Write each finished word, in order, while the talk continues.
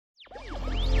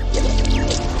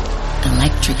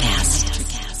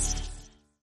Electricast.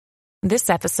 This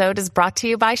episode is brought to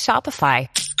you by Shopify.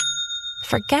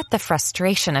 Forget the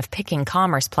frustration of picking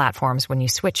commerce platforms when you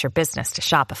switch your business to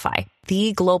Shopify,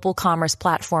 the global commerce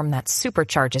platform that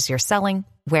supercharges your selling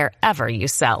wherever you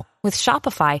sell. With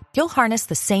Shopify, you'll harness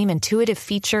the same intuitive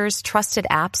features, trusted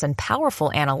apps, and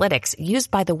powerful analytics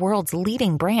used by the world's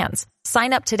leading brands.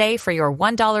 Sign up today for your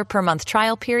 $1 per month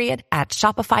trial period at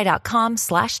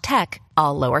shopify.com/tech,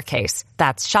 all lowercase.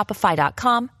 That's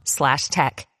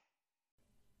shopify.com/tech.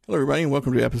 Hello, everybody, and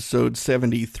welcome to episode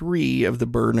 73 of the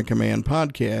Burden of Command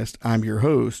podcast. I'm your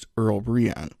host, Earl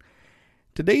Breon.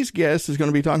 Today's guest is going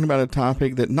to be talking about a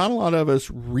topic that not a lot of us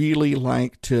really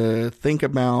like to think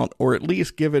about, or at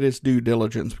least give it its due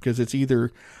diligence, because it's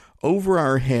either over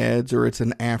our heads or it's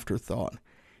an afterthought.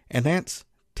 And that's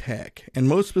tech. And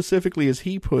most specifically, as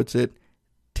he puts it,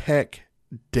 tech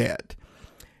debt.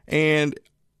 And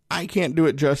I can't do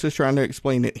it justice trying to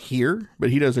explain it here, but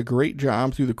he does a great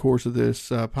job through the course of this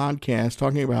podcast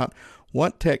talking about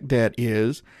what tech debt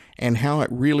is and how it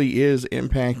really is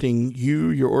impacting you,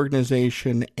 your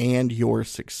organization, and your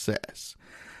success.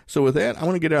 So with that, I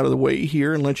want to get out of the way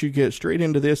here and let you get straight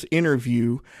into this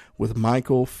interview with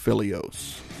Michael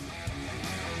Fillios.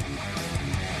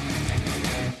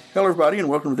 Hello, everybody, and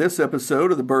welcome to this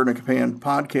episode of the Burden of Command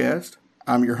podcast.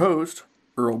 I'm your host,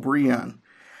 Earl Breon.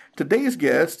 Today's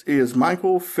guest is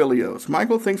Michael Fillios.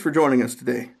 Michael, thanks for joining us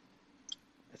today.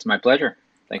 It's my pleasure.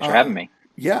 Thanks for having me.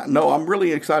 Yeah, no, I'm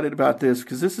really excited about this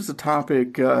because this is a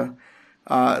topic that,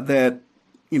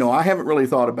 I haven't really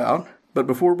thought about. But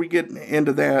before we get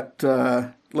into that,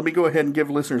 let me go ahead and give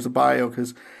listeners a bio,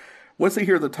 because once they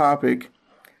hear the topic,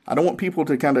 I don't want people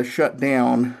to kind of shut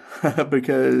down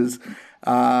because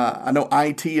I know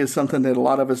IT is something that a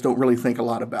lot of us don't really think a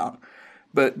lot about.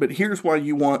 But here's why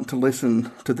you want to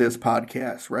listen to this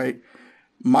podcast, right?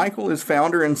 Michael is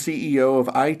founder and CEO of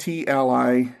IT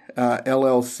Ally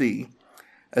LLC,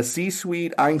 a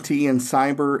C-suite IT and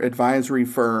cyber advisory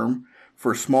firm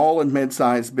for small and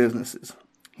mid-sized businesses.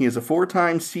 He is a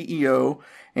 4-time CEO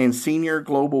and senior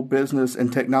global business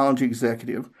and technology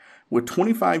executive with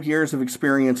 25 years of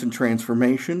experience in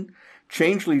transformation,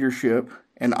 change leadership,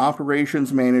 and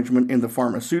operations management in the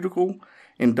pharmaceutical,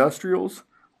 industrials,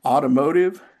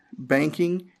 automotive,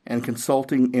 banking, and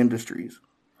consulting industries.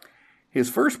 His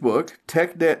first book,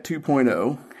 Tech Debt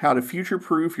 2.0, How to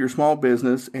Future-Proof Your Small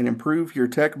Business and Improve Your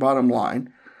Tech Bottom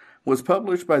Line, was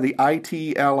published by the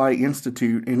IT Ally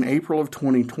Institute in April of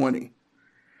 2020.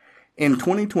 In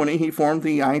 2020, he formed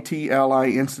the IT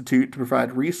Ally Institute to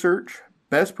provide research,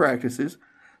 best practices,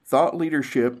 thought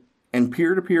leadership, and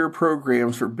peer-to-peer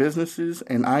programs for businesses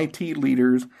and IT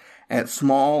leaders at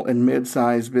small and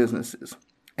mid-sized businesses,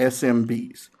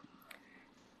 SMBs.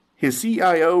 His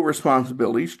CIO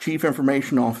responsibilities, Chief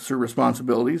Information Officer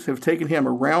responsibilities, have taken him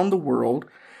around the world,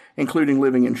 including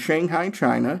living in Shanghai,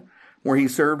 China, where he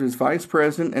served as Vice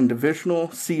President and Divisional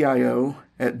CIO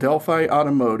at Delphi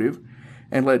Automotive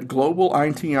and led global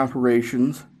IT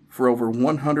operations for over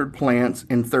 100 plants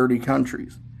in 30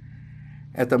 countries.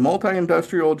 At the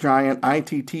multi-industrial giant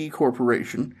ITT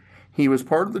Corporation, he was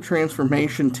part of the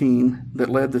transformation team that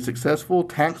led the successful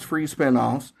tax-free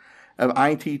spinoffs of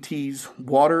ITT's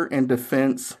water and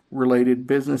defense-related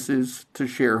businesses to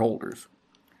shareholders.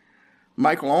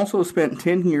 Michael also spent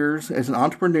 10 years as an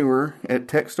entrepreneur at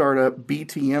tech startup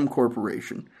BTM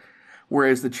Corporation, where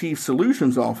as the Chief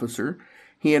Solutions Officer,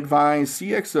 he advised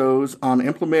CXOs on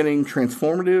implementing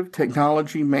transformative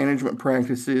technology management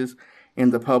practices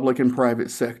in the public and private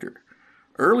sector.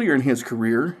 Earlier in his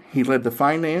career, he led the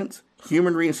finance,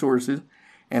 human resources,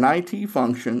 and IT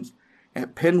functions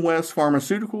at Penwest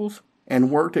Pharmaceuticals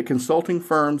and worked at consulting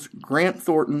firms Grant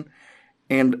Thornton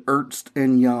and Ernst &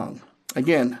 Young.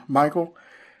 Again, Michael,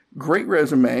 great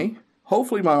resume.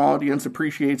 Hopefully my audience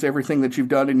appreciates everything that you've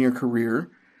done in your career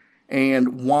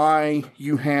and why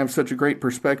you have such a great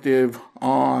perspective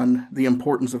on the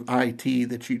importance of IT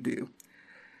that you do.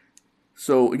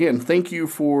 So again, thank you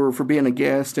for being a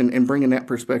guest and bringing that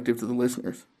perspective to the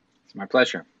listeners. It's my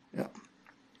pleasure. Yeah.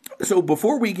 So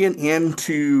before we get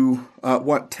into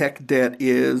what tech debt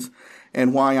is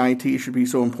and why IT should be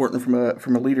so important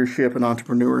from a leadership and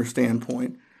entrepreneur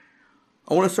standpoint,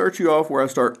 I want to start you off where I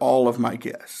start all of my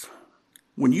guests.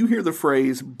 When you hear the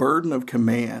phrase burden of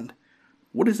command,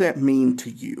 what does that mean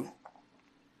to you?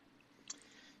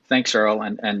 Thanks, Earl,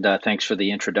 and thanks for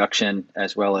the introduction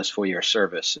as well as for your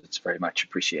service. It's very much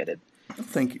appreciated.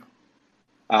 Thank you.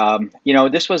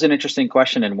 This was an interesting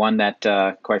question and one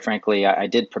that, quite frankly, I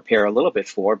did prepare a little bit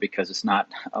for because it's not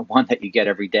one that you get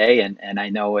every day. And I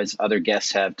know as other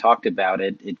guests have talked about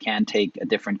it, it can take a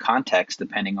different context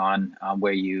depending on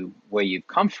where you've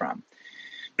come from.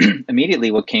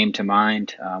 immediately what came to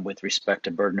mind with respect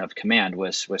to burden of command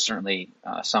was certainly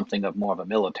something of more of a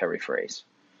military phrase.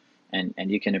 And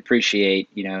you can appreciate,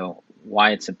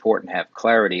 why it's important to have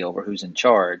clarity over who's in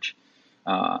charge,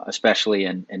 especially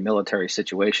in military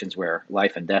situations where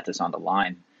life and death is on the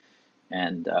line,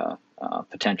 and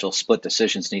potential split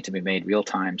decisions need to be made real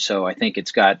time. So I think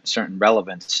it's got certain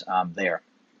relevance there.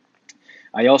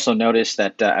 I also noticed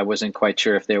that I wasn't quite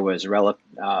sure if there was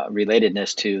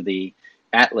relatedness to the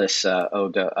Atlas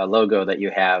logo that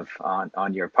you have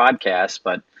on your podcast,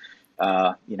 but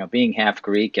being half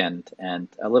Greek and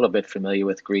a little bit familiar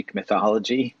with Greek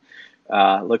mythology,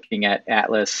 looking at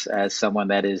Atlas as someone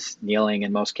that is kneeling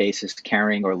in most cases,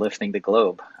 carrying or lifting the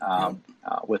globe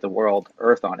with the world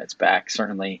Earth on its back,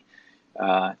 certainly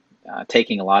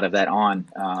taking a lot of that on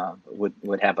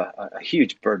would have a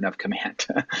huge burden of command.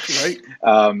 Right.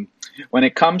 When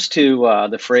it comes to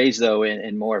the phrase, though,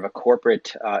 in more of a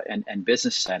corporate and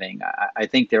business setting, I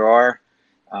think there are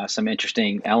some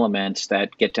interesting elements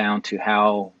that get down to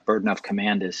how burden of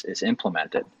command is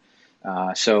implemented.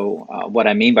 So what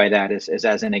I mean by that is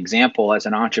as an example, as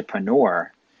an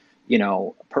entrepreneur,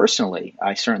 personally,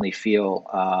 I certainly feel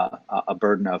a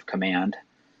burden of command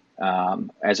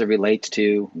as it relates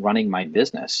to running my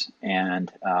business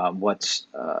and what's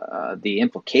the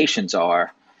implications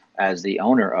are as the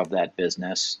owner of that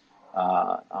business,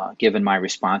 given my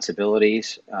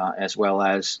responsibilities as well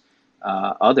as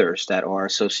others that are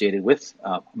associated with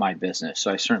my business.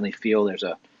 So I certainly feel there's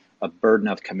a burden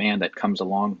of command that comes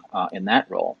along in that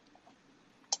role.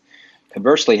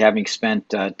 Conversely, having spent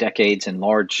decades in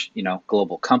large,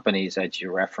 global companies, as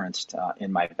you referenced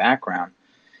in my background,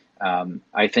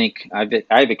 I think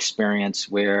I've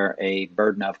experienced where a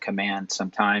burden of command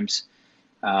sometimes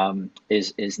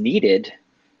is needed,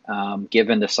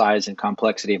 given the size and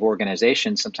complexity of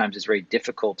organizations. Sometimes it's very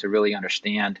difficult to really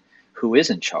understand who is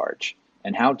in charge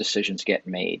and how decisions get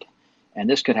made. And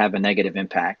this could have a negative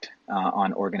impact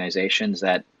on organizations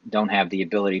that don't have the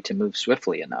ability to move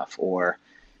swiftly enough, or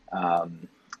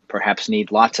perhaps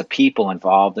need lots of people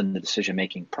involved in the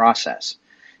decision-making process.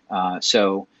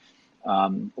 So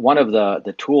one of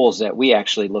the tools that we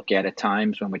actually look at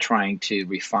times when we're trying to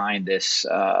refine this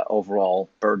overall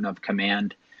burden of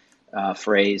command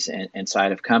phrase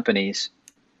inside of companies,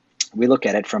 we look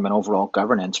at it from an overall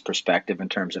governance perspective in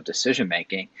terms of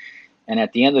decision-making. And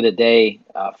at the end of the day,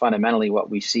 fundamentally what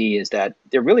we see is that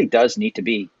there really does need to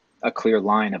be a clear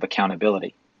line of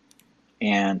accountability.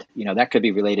 And, that could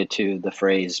be related to the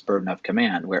phrase burden of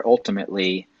command, where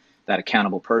ultimately that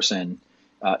accountable person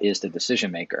is the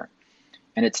decision maker.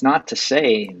 And it's not to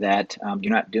say that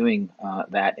you're not doing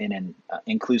that in an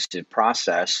inclusive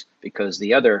process, because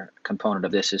the other component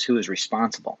of this is who is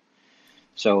responsible.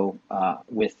 So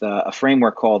with a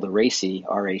framework called the RACI,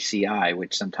 R-A-C-I,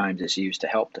 which sometimes is used to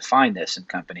help define this in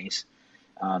companies,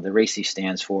 the RACI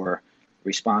stands for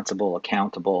responsible,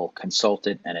 accountable,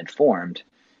 consulted, and informed.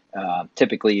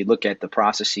 Typically, you look at the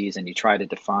processes and you try to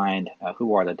define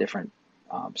who are the different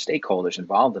stakeholders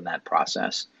involved in that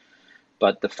process.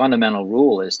 But the fundamental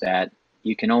rule is that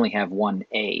you can only have one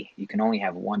A. You can only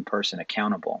have one person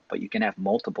accountable, but you can have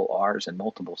multiple R's and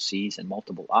multiple C's and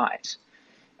multiple I's.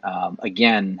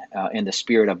 Again, in the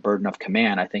spirit of burden of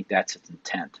command, I think that's its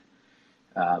intent.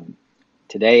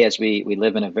 Today, as we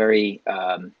live in a very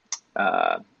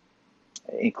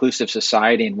inclusive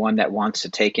society, and one that wants to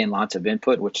take in lots of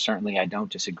input, which certainly I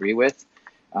don't disagree with,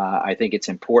 I think it's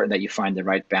important that you find the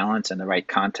right balance and the right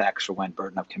context for when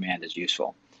burden of command is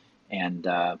useful. And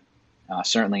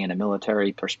certainly in a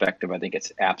military perspective, I think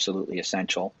it's absolutely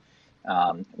essential.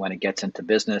 When it gets into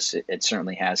business, it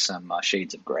certainly has some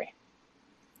shades of gray.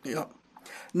 Yeah.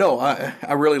 No,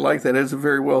 I really like that. It's a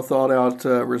very well thought out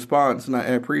response, and I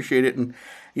appreciate it. And,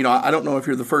 I don't know if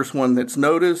you're the first one that's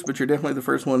noticed, but you're definitely the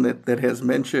first one that has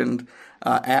mentioned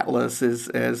Atlas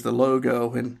as the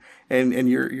logo, and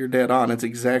you're dead on. It's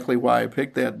exactly why I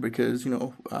picked that, because,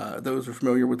 those are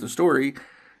familiar with the story.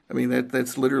 I mean,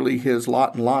 that's literally his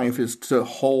lot in life, is to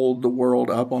hold the world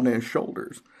up on his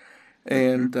shoulders.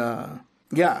 And,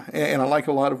 yeah, and I like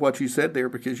a lot of what you said there,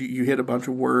 because you hit a bunch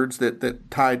of words that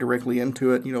tie directly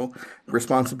into it,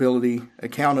 responsibility,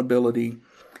 accountability.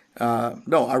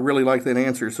 No, I really like that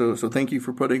answer. So thank you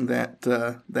for putting that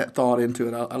thought into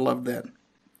it. I love that.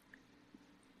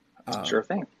 Sure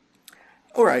thing.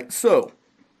 All right, so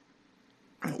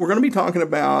we're going to be talking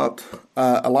about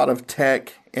a lot of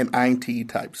tech and IT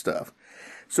type stuff.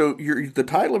 So the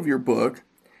title of your book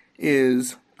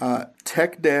is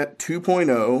Tech Debt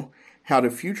 2.0, How to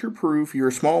Future-Proof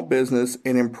Your Small Business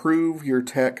and Improve Your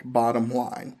Tech Bottom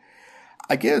Line.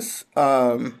 I guess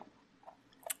one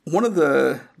one of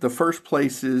the first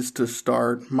places to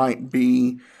start might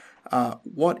be,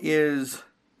 what is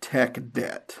tech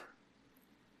debt?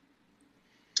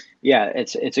 Yeah,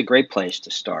 it's a great place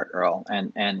to start, Earl.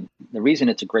 And the reason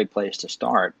it's a great place to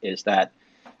start is that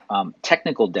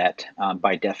technical debt,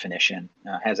 by definition,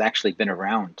 has actually been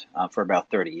around for about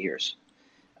 30 years.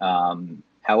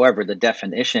 However, the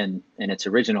definition in its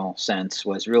original sense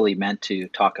was really meant to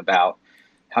talk about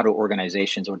how do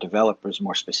organizations or developers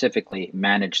more specifically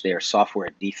manage their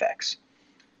software defects.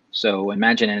 So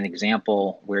imagine an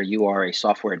example where you are a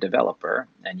software developer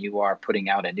and you are putting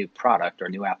out a new product or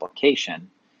new application.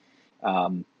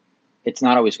 Um, it's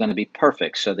not always going to be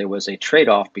perfect. So there was a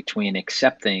trade-off between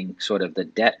accepting sort of the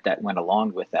debt that went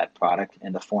along with that product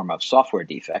in the form of software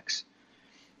defects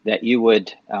that you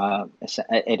would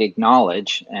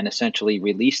acknowledge and essentially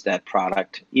release that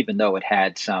product, even though it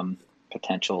had some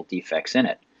potential defects in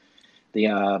it.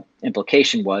 The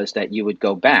implication was that you would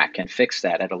go back and fix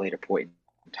that at a later point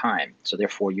in time. So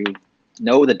therefore, you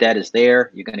know the debt is there.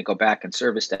 You're going to go back and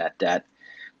service that debt.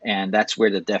 And that's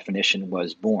where the definition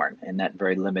was born, in that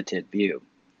very limited view.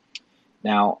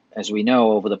 Now, as we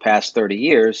know, over the past 30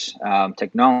 years,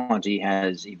 technology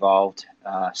has evolved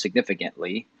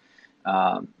significantly.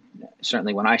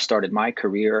 Certainly, when I started my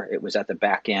career, it was at the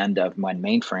back end of when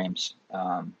mainframes,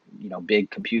 big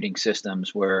computing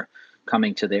systems were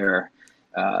coming to their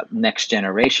next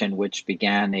generation, which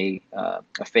began a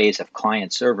phase of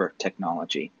client-server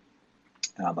technology.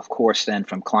 Of course, then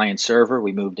from client-server,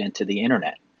 we moved into the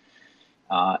internet.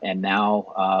 And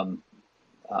now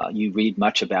you read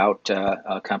much about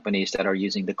companies that are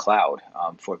using the cloud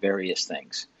for various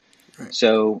things. Right.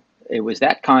 So it was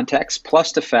that context,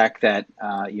 plus the fact that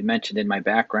you mentioned in my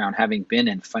background, having been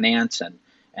in finance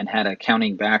and had an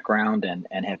accounting background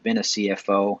and have been a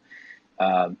CFO,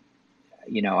 I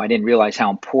didn't realize how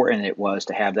important it was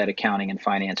to have that accounting and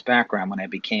finance background when I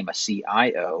became a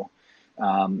CIO.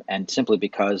 And simply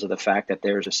because of the fact that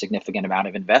there's a significant amount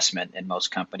of investment in most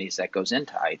companies that goes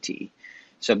into IT.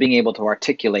 So being able to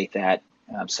articulate that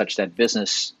such that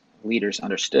business leaders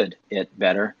understood it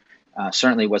better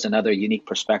certainly was another unique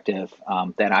perspective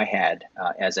that I had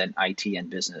as an IT and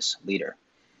business leader.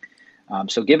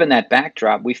 So given that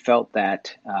backdrop, we felt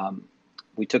that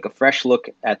we took a fresh look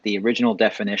at the original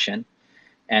definition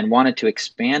and wanted to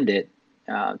expand it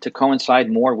to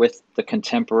coincide more with the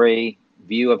contemporary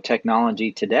view of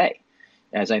technology today,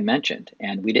 as I mentioned.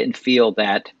 And we didn't feel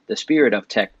that the spirit of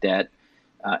tech debt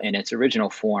in its original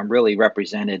form really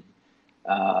represented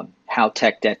how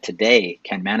tech debt today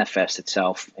can manifest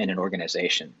itself in an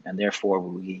organization. And therefore,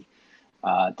 we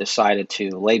decided to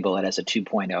label it as a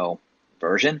 2.0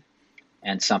 version,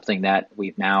 and something that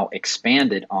we've now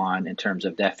expanded on in terms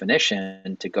of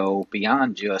definition to go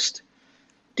beyond just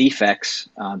defects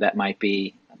that might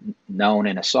be known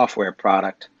in a software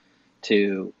product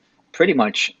to pretty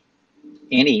much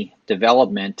any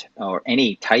development or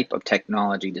any type of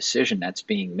technology decision that's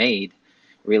being made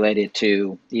related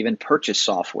to even purchase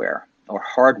software or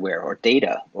hardware or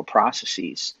data or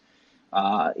processes,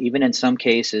 even in some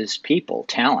cases, people,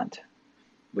 talent,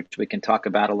 which we can talk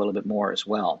about a little bit more as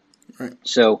well. Right.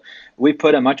 So we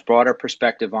put a much broader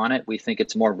perspective on it. We think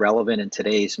it's more relevant in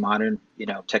today's modern,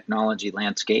 technology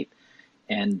landscape.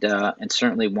 And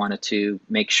certainly wanted to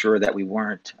make sure that we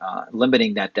weren't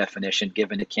limiting that definition,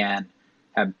 given it can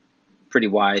have pretty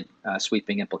wide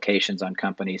sweeping implications on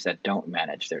companies that don't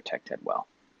manage their tech debt well.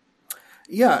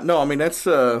 Yeah, no, that's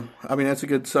a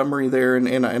good summary there,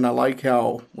 and I like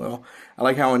how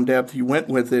in depth you went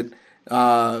with it,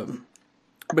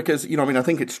 because I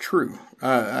think it's true.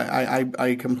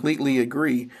 I completely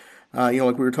agree. Like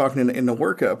we were talking in the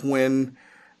workup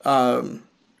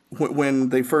when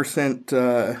they first sent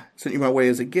you my way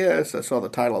as a guest, I saw the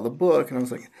title of the book, and I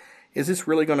was like, is this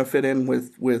really going to fit in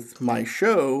with my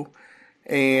show?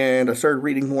 And I started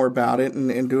reading more about it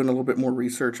and doing a little bit more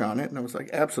research on it. And I was like,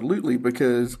 absolutely,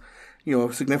 because,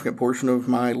 a significant portion of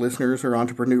my listeners are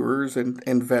entrepreneurs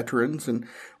and veterans. And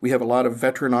we have a lot of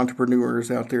veteran entrepreneurs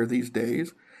out there these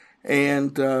days.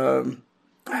 And, the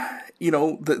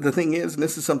thing is, and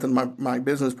this is something my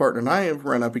business partner and I have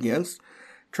run up against,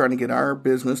 trying to get our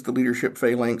business, the Leadership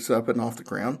Phalanx, up and off the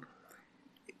ground,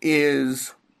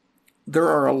 is there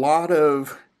are a lot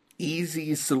of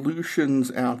easy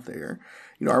solutions out there.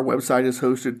 Our website is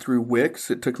hosted through Wix.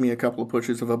 It took me a couple of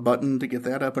pushes of a button to get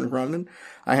that up and running.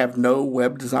 I have no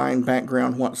web design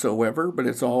background whatsoever, but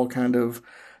it's all kind of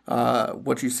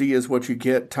what you see is what you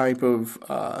get type of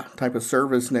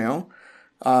service now.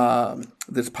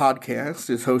 This podcast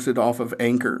is hosted off of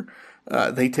Anchor.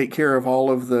 They take care of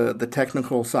all of the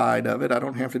technical side of it. I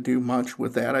don't have to do much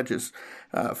with that. I just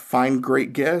find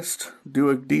great guests, do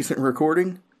a decent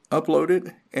recording, upload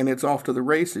it, and it's off to the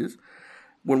races.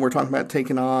 When we're talking about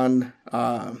taking on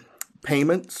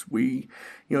payments, we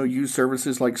use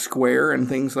services like Square and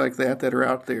things like that are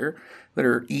out there that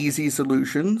are easy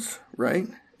solutions, right?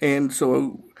 And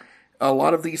so a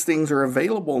lot of these things are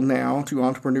available now to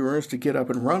entrepreneurs to get up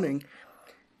and running.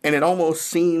 And it almost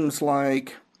seems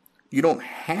like you don't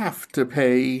have to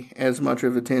pay as much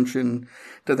of attention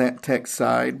to that tech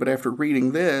side. But after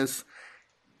reading this,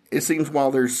 it seems while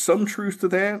there's some truth to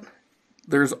that,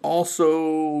 there's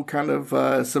also kind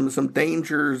of some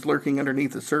dangers lurking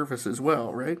underneath the surface as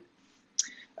well, right?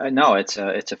 No, it's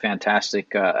a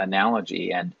fantastic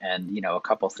analogy, and a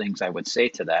couple things I would say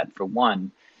to that. For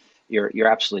one, you're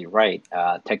absolutely right.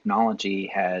 Technology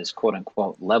has quote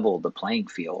unquote leveled the playing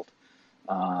field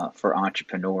for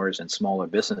entrepreneurs and smaller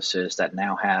businesses that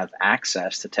now have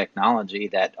access to technology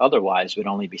that otherwise would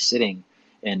only be sitting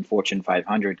in Fortune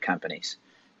 500 companies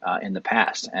in the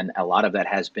past. And a lot of that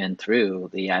has been through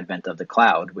the advent of the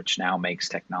cloud, which now makes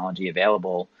technology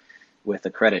available with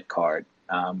a credit card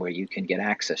where you can get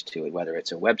access to it, whether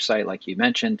it's a website, like you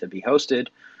mentioned, to be hosted,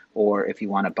 or if you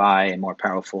want to buy a more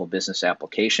powerful business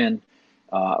application,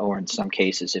 or in some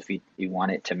cases, if you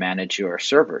want it to manage your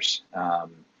servers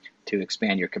to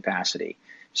expand your capacity.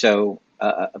 So,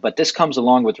 but this comes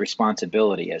along with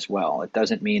responsibility as well. It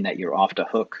doesn't mean that you're off the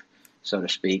hook, so to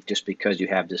speak, just because you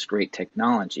have this great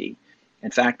technology. In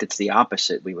fact, it's the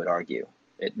opposite, we would argue.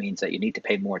 It means that you need to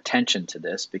pay more attention to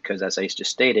this because, as I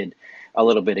just stated a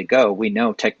little bit ago, we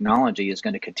know technology is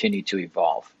going to continue to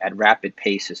evolve at rapid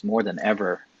paces more than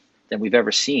we've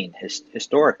ever seen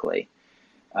historically.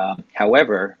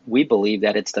 However, we believe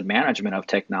that it's the management of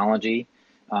technology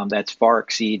that far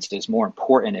exceeds, is more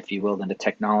important, if you will, than the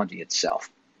technology itself.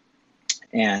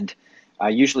 And I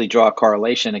usually draw a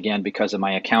correlation, again, because of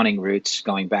my accounting roots,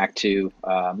 going back to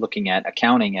looking at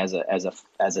accounting as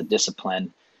a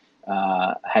discipline,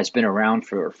 has been around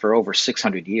for over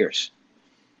 600 years.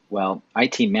 Well,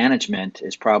 IT management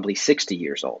is probably 60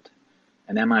 years old,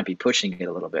 and that might be pushing it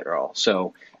a little bit, Earl.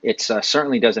 So it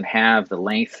certainly doesn't have the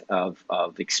length of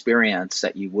experience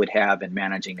that you would have in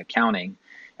managing accounting.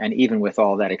 And even with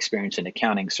all that experience in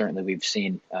accounting, certainly we've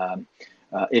seen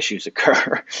issues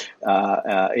occur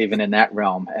even in that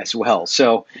realm as well.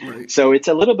 So, Right. So it's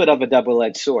a little bit of a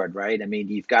double-edged sword, right? I mean,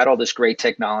 you've got all this great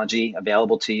technology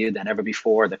available to you than ever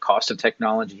before. The cost of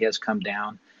technology has come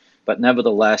down, but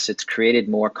nevertheless, it's created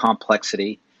more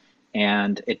complexity,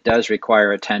 and it does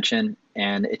require attention,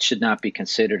 and it should not be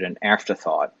considered an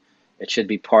afterthought. It should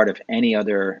be part of any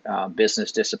other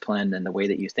business discipline and the way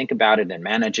that you think about it and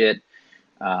manage it.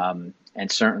 And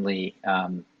certainly,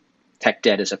 tech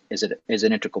debt is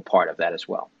an integral part of that as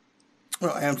well.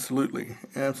 Well, absolutely.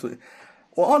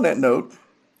 Well, on that note,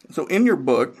 so in your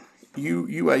book,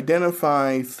 you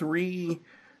identify three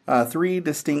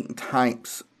distinct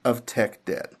types of tech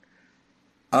debt: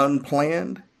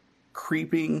 unplanned,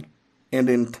 creeping, and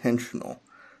intentional.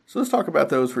 So let's talk about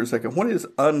those for a second. What is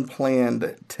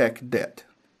unplanned tech debt?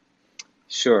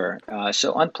 Sure.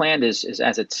 So unplanned is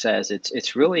as it says,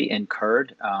 it's really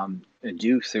incurred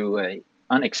due through a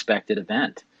unexpected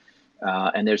event.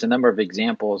 And there's a number of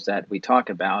examples that we talk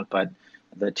about, but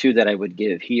the two that I would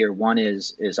give here, one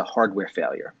is a hardware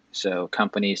failure. So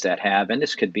companies that have, and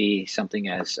this could be something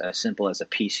as simple as a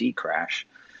PC crash,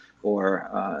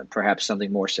 or perhaps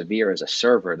something more severe as a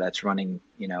server that's running,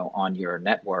 on your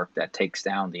network that takes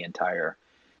down the entire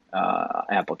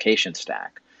application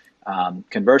stack.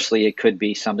 Conversely, it could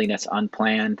be something that's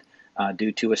unplanned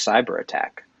due to a cyber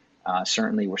attack.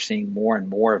 Certainly, we're seeing more and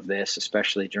more of this,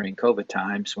 especially during COVID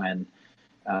times when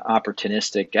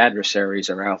opportunistic adversaries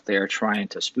are out there trying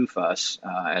to spoof us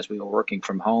as we were working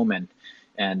from home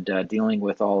and dealing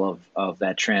with all of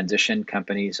that transition.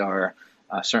 Companies are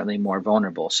certainly more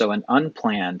vulnerable. So an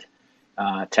unplanned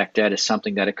tech debt is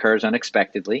something that occurs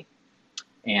unexpectedly,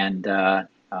 and then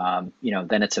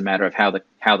it's a matter of how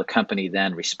the company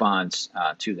then responds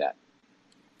to that.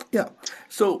 Yeah.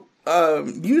 So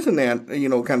using that,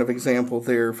 kind of example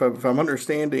there, if I'm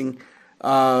understanding,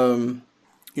 I'll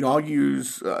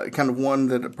use kind of one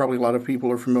that probably a lot of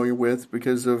people are familiar with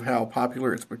because of how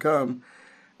popular it's become.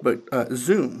 But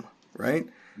Zoom, right?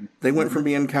 They went from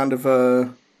being kind of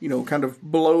kind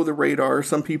of below the radar.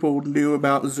 Some people knew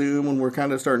about Zoom and were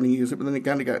kind of starting to use it, but then it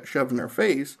kind of got shoved in their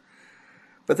face.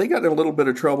 But they got in a little bit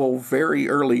of trouble very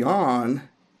early on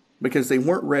because they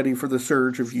weren't ready for the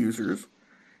surge of users.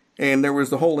 And there was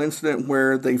the whole incident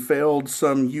where they failed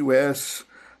some U.S.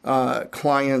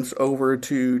 Clients over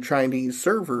to Chinese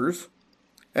servers.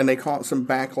 and they caught some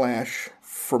backlash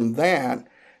from that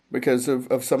because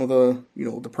of some of the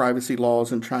the privacy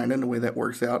laws in China and the way that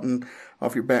works out. And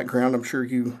off your background, I'm sure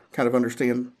you kind of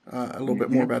understand a little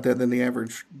bit more about that than the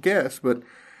average guest. But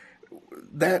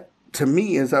that, to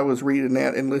me, as I was reading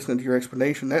that and listening to your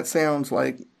explanation, that sounds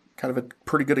like kind of a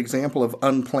pretty good example of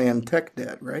unplanned tech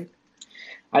debt, right?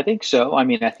 I think so. I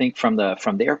mean, I think from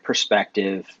their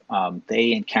perspective,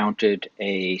 they encountered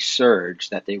a surge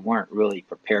that they weren't really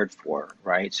prepared for,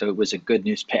 right? So it was a good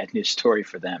news, bad news story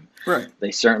for them. Right.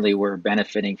 They certainly were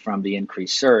benefiting from the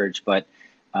increased surge, but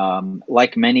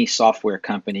like many software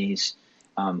companies,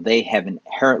 they have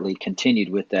inherently continued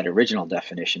with that original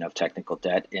definition of technical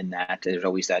debt, in that there's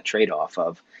always that trade-off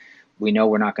of, we know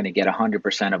we're not going to get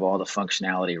 100% of all the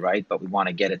functionality right, but we want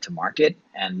to get it to market.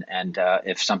 And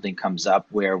if something comes up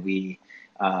where the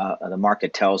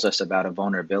market tells us about a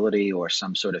vulnerability or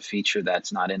some sort of feature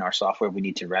that's not in our software, we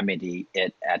need to remedy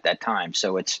it at that time.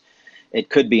 So it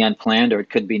could be unplanned, or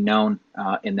it could be known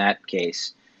in that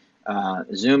case.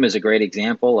 Zoom is a great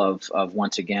example of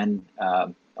once again,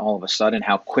 all of a sudden,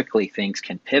 how quickly things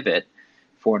can pivot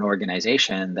for an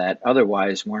organization that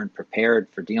otherwise weren't prepared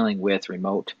for dealing with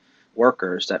remote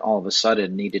workers, that all of a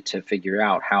sudden needed to figure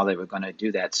out how they were going to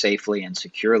do that safely and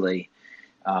securely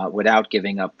without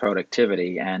giving up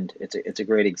productivity. And it's a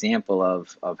great example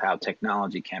of how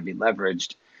technology can be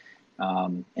leveraged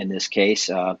in this case,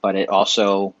 but it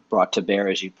also brought to bear,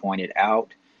 as you pointed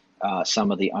out,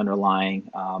 some of the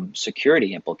underlying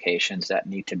security implications that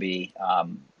need to be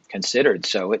considered.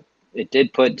 So it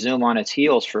did put Zoom on its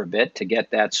heels for a bit to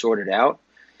get that sorted out.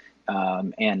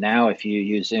 And now if you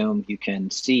use Zoom, you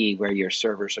can see where your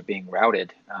servers are being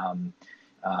routed. And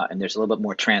there's a little bit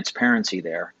more transparency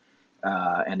there.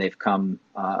 And they've come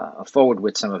forward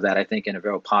with some of that, I think, in a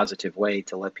very positive way,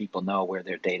 to let people know where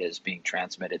their data is being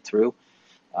transmitted through,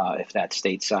 if that's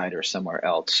stateside or somewhere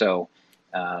else. So,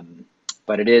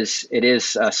 but it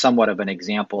is somewhat of an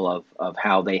example of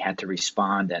how they had to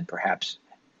respond, and perhaps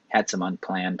had some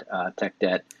unplanned tech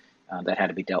debt that had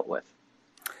to be dealt with.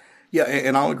 Yeah,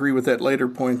 and I'll agree with that later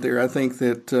point there. I think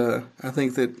that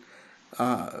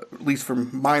at least from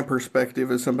my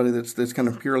perspective, as somebody that's kind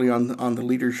of purely on the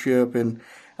leadership and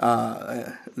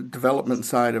development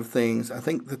side of things, I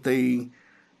think that they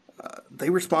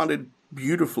responded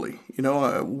beautifully.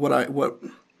 What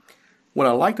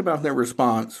I liked about their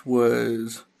response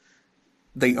was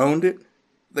they owned it,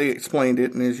 they explained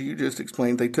it, and as you just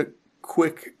explained, they took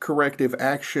quick corrective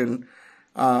action.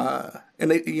 And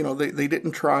they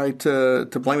didn't try to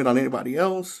blame it on anybody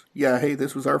else. Yeah, hey,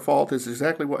 this was our fault. This is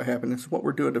exactly what happened. This is what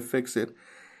we're doing to fix it.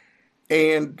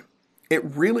 And it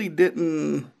really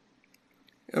didn't,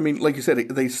 I mean, like you said,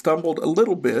 they stumbled a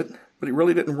little bit, but it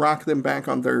really didn't rock them back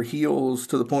on their heels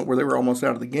to the point where they were almost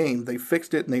out of the game. They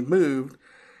fixed it and they moved.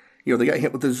 They got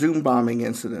hit with the Zoom bombing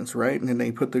incidents, right? And then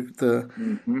they put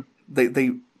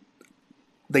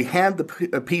they had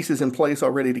the pieces in place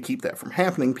already to keep that from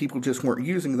happening. People just weren't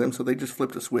using them, so they just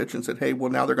flipped a switch and said, hey, well,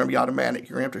 now they're going to be automatic.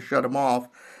 You're going to have to shut them off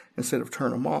instead of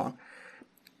turn them on.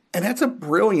 And that's a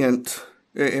brilliant,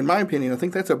 in my opinion, I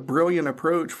think that's a brilliant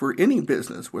approach for any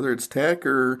business, whether it's tech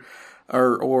or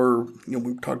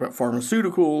we talk about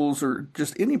pharmaceuticals or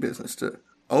just any business, to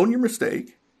own your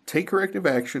mistake, take corrective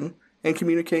action, and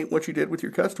communicate what you did with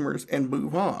your customers and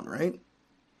move on, right?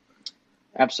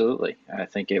 Absolutely. I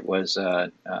think it was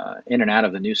in and out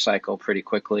of the news cycle pretty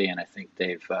quickly, and I think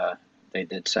they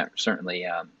did certainly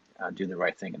do the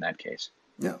right thing in that case.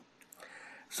 Yeah.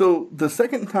 So the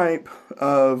second type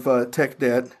of tech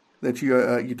debt that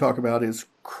you talk about is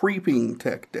creeping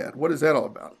tech debt. What is that all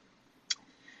about?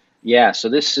 Yeah. So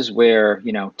this is where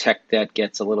tech debt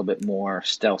gets a little bit more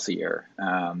stealthier,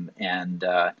 and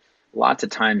lots of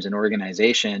times in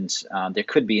organizations there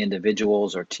could be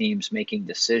individuals or teams making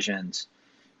decisions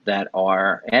that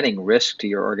are adding risk to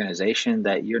your organization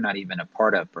that you're not even a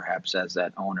part of, perhaps as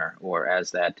that owner or as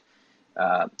that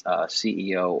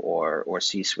CEO or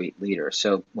C-suite leader.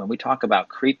 So when we talk about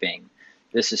creeping,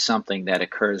 this is something that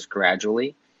occurs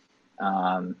gradually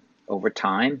over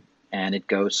time, and it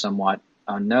goes somewhat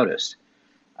unnoticed.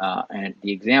 And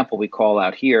the example we call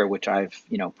out here, which I've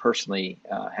personally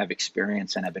have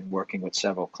experienced and have been working with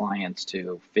several clients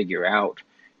to figure out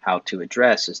how to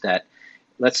address, is that,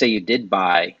 let's say you did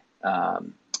buy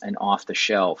an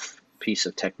off-the-shelf piece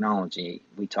of technology.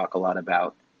 We talk a lot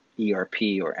about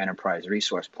ERP, or enterprise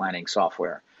resource planning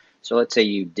software. So let's say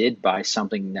you did buy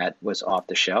something that was off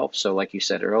the shelf. So like you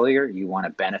said earlier, you want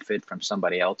to benefit from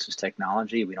somebody else's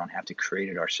technology. We don't have to create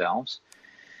it ourselves.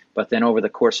 But then over the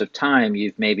course of time,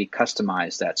 you've maybe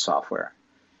customized that software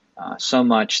so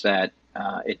much that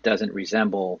it doesn't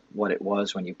resemble what it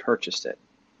was when you purchased it.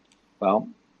 Well,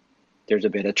 there's a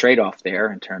bit of trade-off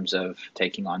there in terms of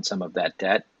taking on some of that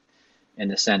debt, in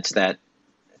the sense that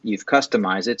you've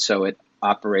customized it so it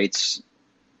operates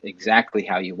exactly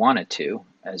how you want it to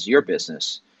as your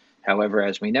business. However,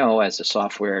 as we know, as the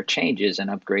software changes and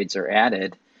upgrades are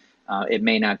added, it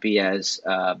may not be as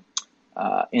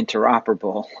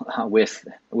interoperable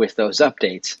with those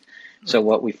updates. So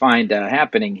what we find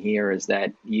happening here is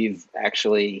that you've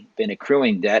actually been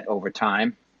accruing debt over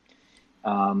time,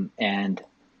 and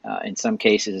in some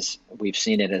cases we've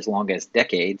seen it as long as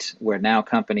decades, where now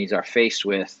companies are faced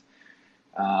with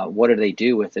what do they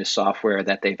do with this software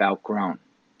that they've outgrown,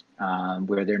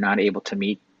 where they're not able to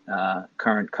meet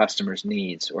current customers'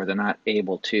 needs, or they're not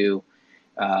able to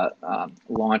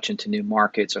launch into new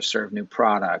markets or serve new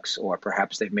products, or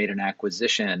perhaps they've made an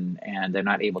acquisition and they're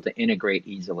not able to integrate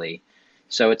easily.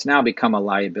 So it's now become a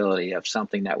liability of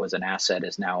something that was an asset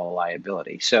is now a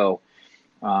liability. So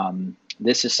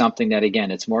this is something that,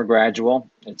 again, it's more gradual.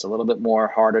 It's a little bit more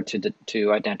harder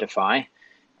to identify.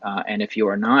 And if you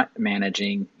are not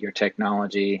managing your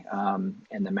technology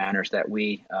in the manners that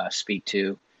we speak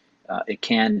to, it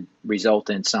can result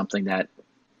in something that,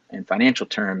 in financial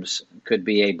terms, could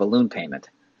be a balloon payment.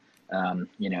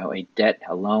 A debt,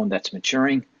 a loan that's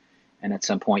maturing, and at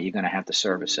some point you're going to have to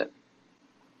service it.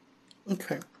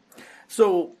 Okay.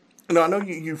 So, I know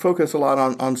you focus a lot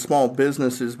on small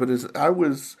businesses, but as I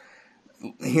was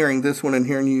hearing this one and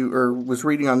hearing you, or was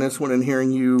reading on this one and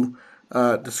hearing you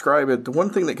describe it, the one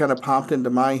thing that kind of popped into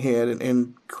my head,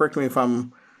 and correct me if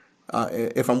I'm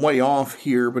way off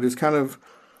here, but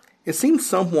it seems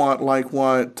somewhat like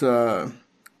what the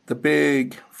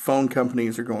big phone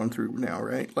companies are going through now,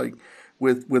 right? Like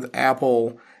with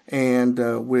Apple and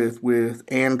with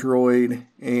Android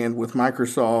and with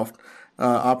Microsoft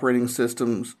operating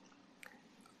systems,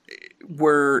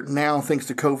 where now, thanks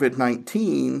to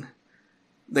COVID-19,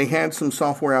 they had some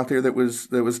software out there that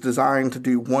was designed to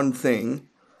do one thing,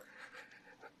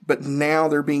 but now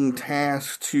they're being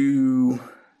tasked to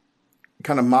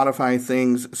kind of modify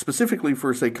things specifically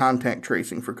for, say, contact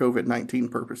tracing for COVID-19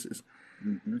 purposes.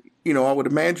 Mm-hmm. I would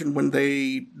imagine when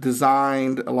they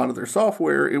designed a lot of their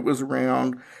software, it was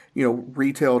around,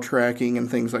 retail tracking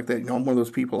and things like that. I'm one of those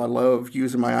people, I love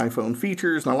using my iPhone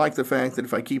features, and I like the fact that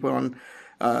if I keep on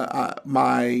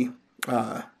my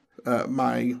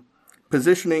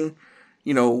positioning,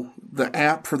 the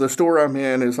app for the store I'm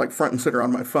in is like front and center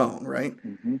on my phone, right?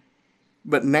 Mm-hmm.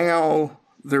 But now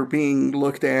they're being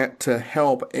looked at to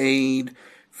help aid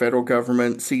federal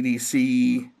government,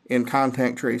 CDC, in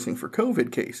contact tracing for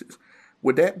COVID cases.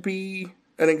 Would that be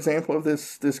an example of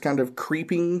this kind of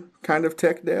creeping kind of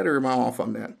tech debt, or am I off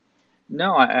on that?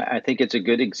 No, I think it's a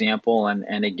good example.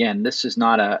 And again, this is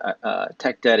not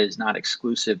tech debt is not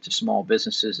exclusive to small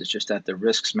businesses. It's just that the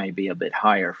risks may be a bit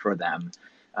higher for them.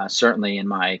 Certainly in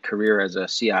my career as a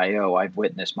CIO, I've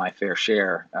witnessed my fair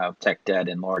share of tech debt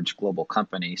in large global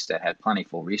companies that had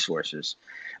plentiful resources.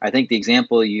 I think the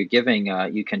example you're giving,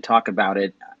 you can talk about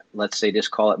it, let's say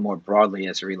just call it more broadly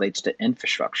as it relates to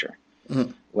infrastructure.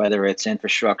 Mm-hmm. Whether it's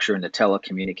infrastructure in the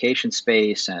telecommunication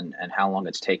space and how long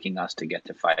it's taking us to get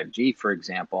to 5G, for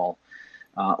example,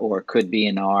 or it could be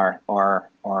in our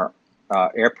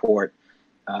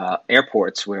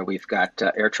airports where we've got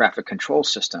air traffic control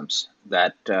systems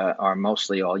that are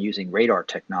mostly all using radar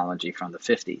technology from the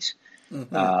 50s.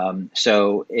 Mm-hmm.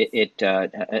 So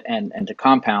and to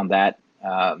compound that,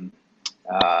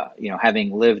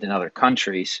 having lived in other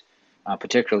countries,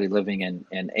 particularly living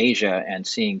in Asia and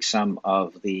seeing some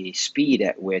of the speed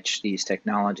at which these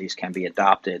technologies can be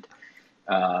adopted,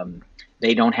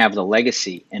 they don't have the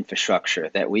legacy infrastructure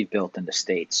that we've built in the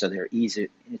States. So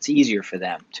it's easier for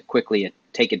them to quickly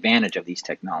take advantage of these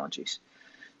technologies.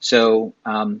 So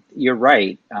you're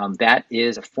right. That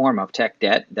is a form of tech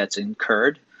debt that's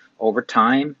incurred over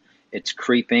time. It's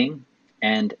creeping.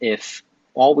 And if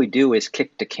all we do is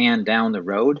kick the can down the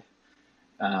road,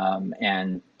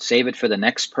 and save it for the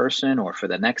next person or for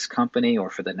the next company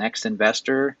or for the next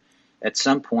investor, at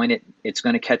some point it's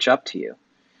going to catch up to you.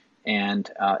 And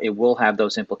it will have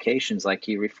those implications like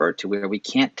you referred to, where we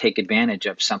can't take advantage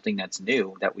of something that's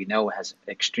new that we know has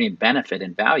extreme benefit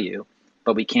and value,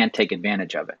 but we can't take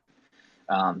advantage of it.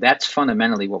 That's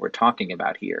fundamentally what we're talking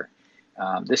about here.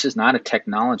 This is not a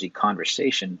technology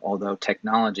conversation, although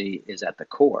technology is at the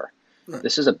core. Right.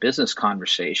 This is a business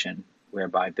conversation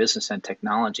whereby business and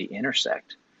technology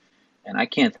intersect. And I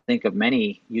can't think of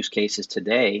many use cases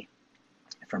today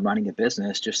from running a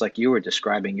business, just like you were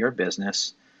describing your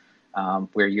business,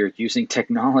 where you're using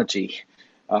technology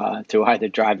to either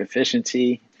drive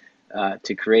efficiency,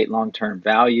 to create long-term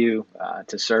value,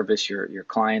 to service your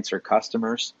clients or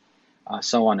customers,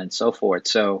 so on and so forth.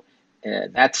 So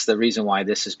that's the reason why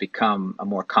this has become a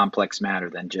more complex matter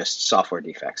than just software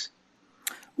defects.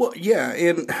 Well, yeah,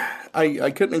 and I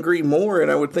couldn't agree more.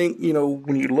 And I would think,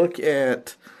 when you look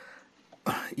at,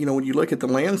 the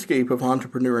landscape of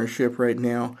entrepreneurship right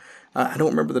now, I don't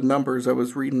remember the numbers. I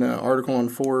was reading an article on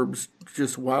Forbes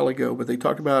just a while ago, but they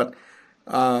talked about,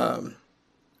 I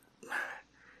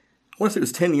want to say it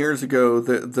was 10 years ago,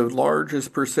 the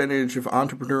largest percentage of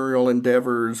entrepreneurial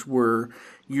endeavors were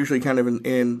usually kind of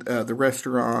in the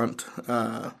restaurant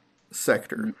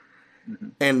sector. Mm-hmm.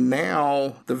 And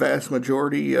now the vast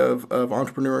majority of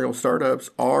entrepreneurial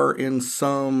startups are in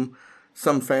some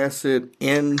facet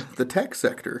in the tech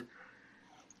sector.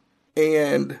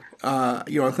 And,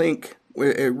 I think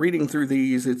reading through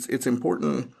these, it's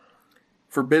important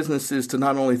for businesses to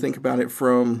not only think about it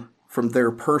from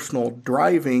their personal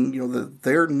driving,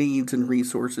 their needs and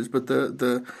resources, but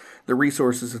the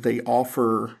resources that they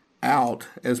offer out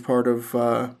as part of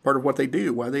what they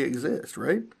do, why they exist,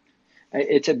 right?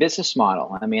 It's a business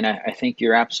model. I mean, I think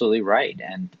you're absolutely right.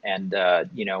 And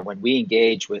when we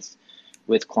engage with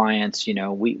clients,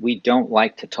 we don't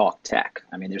like to talk tech.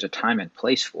 I mean, there's a time and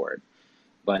place for it.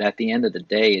 But at the end of the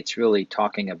day, it's really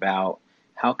talking about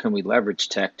how can we leverage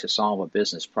tech to solve a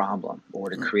business problem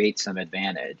or to create some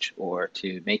advantage or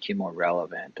to make you more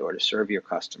relevant or to serve your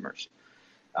customers.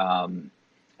 And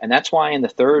that's why in the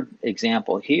third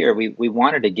example here, we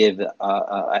wanted to give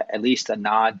at least a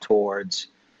nod towards,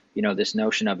 this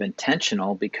notion of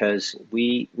intentional, because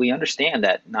we understand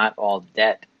that not all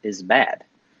debt is bad,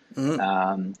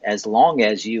 as long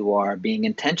as you are being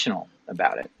intentional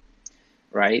about it,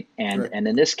 right? And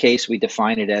in this case, we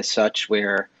define it as such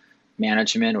where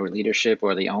management or leadership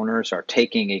or the owners are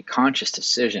taking a conscious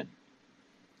decision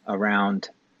around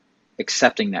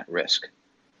accepting that risk.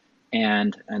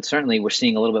 And certainly we're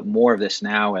seeing a little bit more of this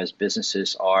now as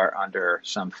businesses are under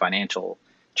some financial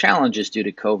challenges due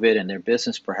to COVID, and their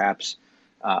business perhaps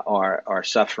are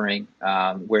suffering,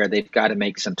 where they've got to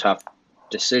make some tough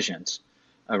decisions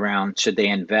around should they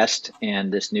invest in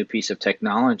this new piece of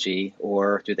technology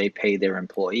or do they pay their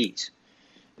employees?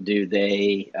 Do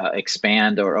they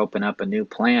expand or open up a new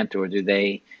plant, or do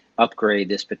they upgrade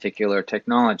this particular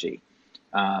technology?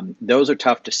 Those are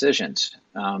tough decisions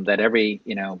that every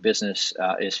business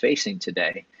is facing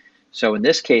today. So in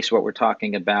this case, what we're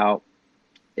talking about,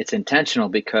 it's intentional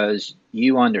because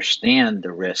you understand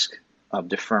the risk of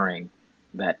deferring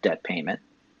that debt payment,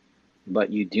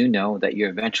 but you do know that you're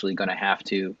eventually going to have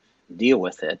to deal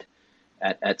with it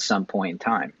at some point in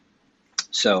time.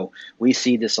 So we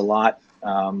see this a lot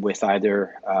with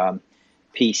either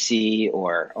PC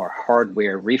or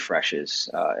hardware refreshes,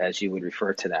 as you would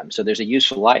refer to them. So there's a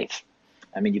useful life.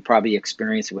 I mean, you probably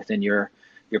experience it within your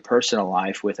personal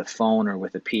life with a phone or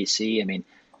with a PC. I mean,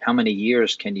 how many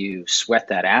years can you sweat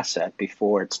that asset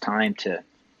before it's time to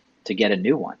get a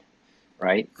new one,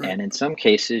 right? And in some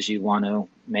cases, you want to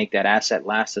make that asset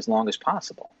last as long as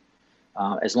possible.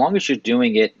 As long as you're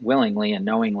doing it willingly and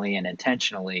knowingly and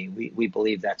intentionally, we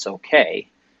believe that's okay.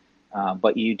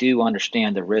 But you do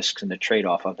understand the risks and the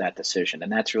trade-off of that decision.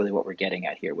 And that's really what we're getting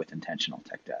at here with intentional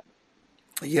tech debt.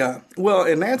 Yeah, well,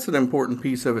 and that's an important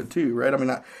piece of it too, right? I mean,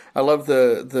 I love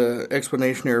the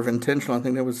explanation here of intentional. I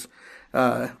think that was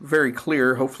very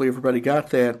clear. Hopefully everybody got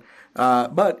that.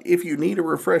 But if you need a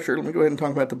refresher, let me go ahead and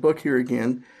talk about the book here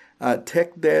again.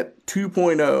 Tech Debt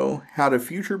 2.0, How to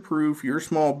Future-Proof Your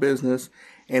Small Business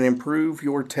and Improve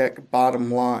Your Tech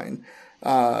Bottom Line.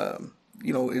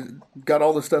 It got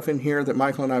all the stuff in here that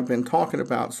Michael and I have been talking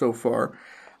about so far.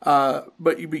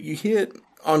 But you hit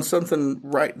on something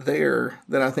right there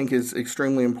that I think is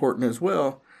extremely important as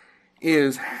well,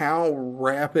 is how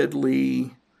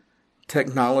rapidly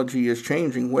technology is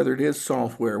changing, whether it is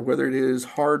software, whether it is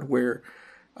hardware.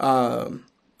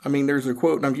 I mean, there's a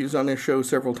quote, and I've used on this show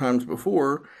several times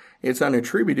before. It's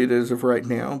unattributed as of right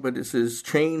now, but it says,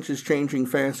 change is changing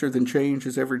faster than change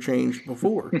has ever changed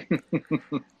before.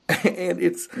 And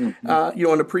it's, in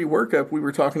the pre-workup, we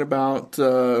were talking about,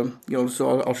 so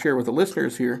I'll share with the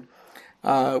listeners here,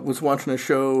 was watching a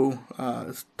show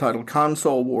titled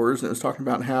Console Wars, and it was talking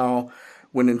about how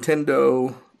when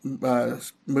Nintendo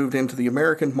moved into the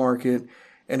American market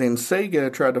and then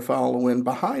Sega tried to follow in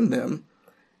behind them,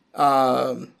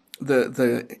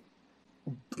 the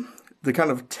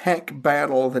kind of tech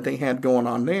battle that they had going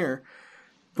on there.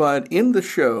 But in the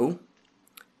show,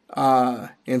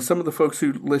 and some of the folks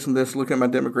who listen to this, looking at my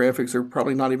demographics, are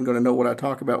probably not even going to know what I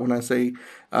talk about when I say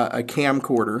a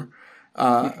camcorder.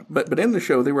 But in the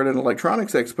show, they were at an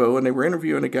electronics expo, and they were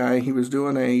interviewing a guy. He was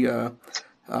doing a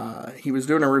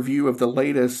review of the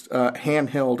latest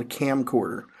handheld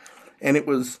camcorder, and it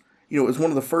was it was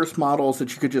one of the first models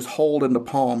that you could just hold in the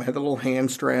palm. It had a little hand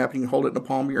strap. You can hold it in the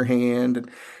palm of your hand. And,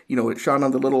 it shot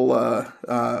on the little,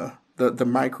 the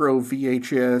micro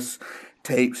VHS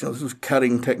tapes. This was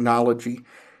cutting technology.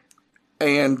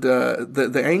 And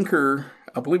the anchor,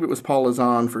 I believe it was Paula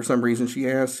Zahn, for some reason, she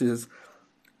asked is,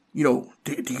 do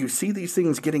you see these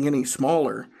things getting any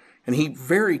smaller? And he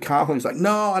very confidently is like,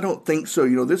 no, I don't think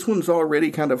so. This one's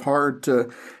already kind of hard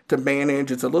to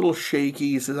manage. It's a little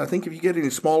shaky. He says, I think if you get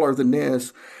any smaller than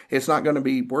this, it's not going to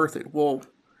be worth it. Well,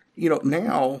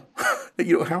 now,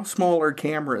 how small are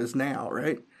cameras now,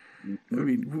 right? I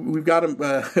mean, we've got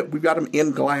them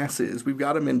in glasses. We've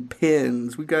got them in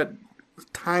pens. We've got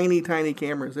tiny, tiny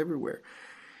cameras everywhere.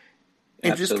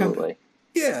 And Absolutely.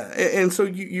 And so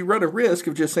you run a risk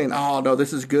of just saying, oh, no,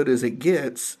 this is good as it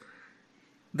gets.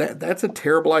 That's a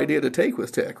terrible idea to take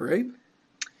with tech, right?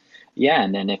 Yeah,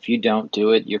 and then if you don't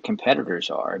do it, your competitors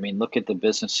are. I mean, look at the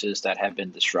businesses that have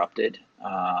been disrupted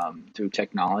through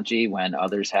technology when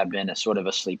others have been sort of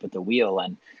asleep at the wheel.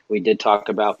 And we did talk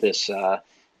about this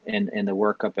in the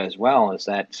workup as well, is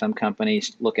that some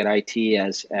companies look at IT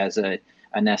as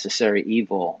a necessary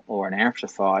evil or an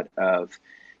afterthought of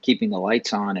keeping the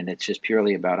lights on, and it's just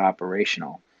purely about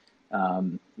operational.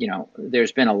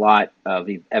 There's been a lot of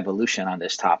evolution on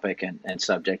this topic and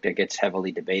subject that gets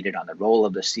heavily debated on the role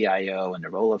of the CIO and the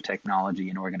role of technology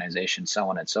in organizations, so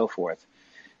on and so forth.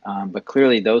 But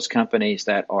clearly those companies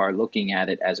that are looking at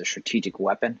it as a strategic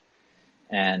weapon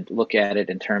and look at it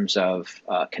in terms of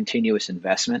continuous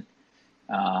investment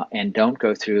and don't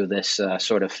go through this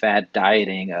sort of fad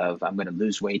dieting of I'm going to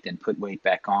lose weight and put weight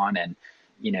back on and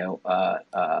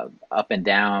up and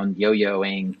down,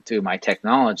 yo-yoing through my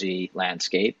technology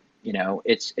landscape,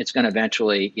 it's going to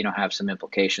eventually, have some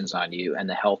implications on you and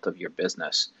the health of your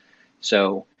business.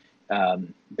 So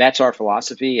that's our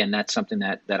philosophy, and that's something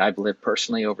that I've lived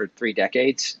personally over 3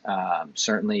 decades,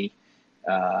 certainly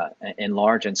in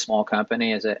large and small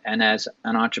company and as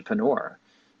an entrepreneur.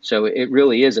 So it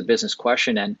really is a business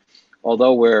question, and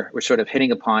although we're sort of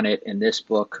hitting upon it in this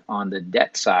book on the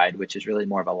debt side, which is really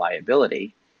more of a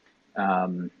liability,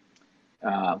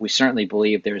 we certainly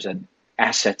believe there's an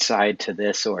asset side to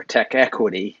this or tech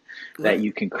equity that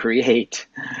you can create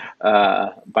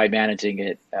by managing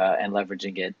it and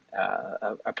leveraging it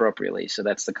appropriately. So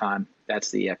that's the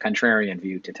contrarian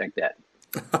view to tech debt.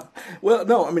 Well,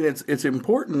 no, I mean it's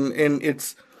important, and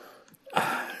it's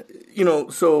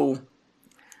so.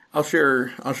 I'll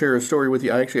share a story with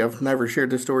you. I've never shared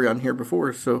this story on here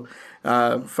before, so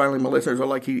finally my listeners are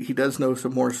like, he does know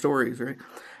some more stories, right?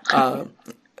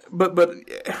 But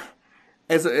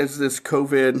as this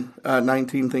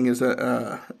COVID-19 thing is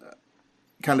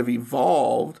kind of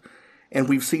evolved, and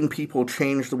we've seen people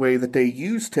change the way that they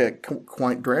use tech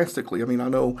quite drastically. I mean, I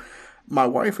know my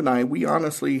wife and I, we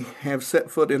honestly have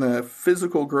set foot in a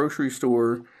physical grocery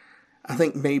store, I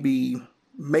think maybe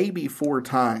 4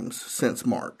 times since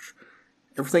March.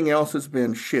 Everything else has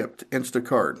been shipped,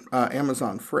 Instacart,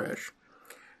 Amazon Fresh.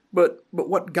 But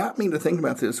what got me to think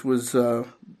about this was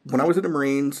when I was in the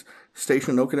Marines,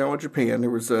 stationed in Okinawa, Japan. There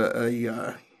was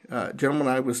a gentleman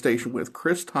I was stationed with,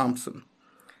 Chris Thompson.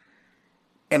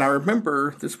 And I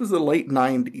remember this was the late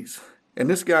 90s. And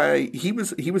this guy, he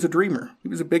was a dreamer. He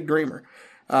was a big dreamer.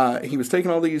 He was taking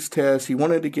all these tests. He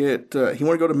wanted to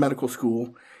go to medical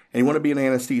school, and he wanted to be an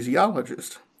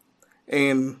anesthesiologist.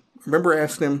 And I remember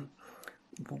asking him,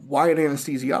 why an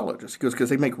anesthesiologist? He goes, because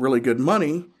they make really good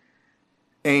money,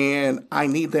 and I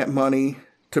need that money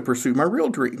to pursue my real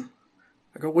dream.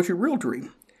 I go, what's your real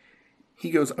dream?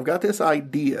 He goes, I've got this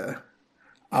idea.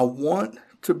 I want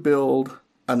to build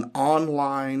an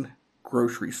online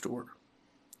grocery store.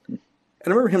 And I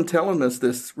remember him telling us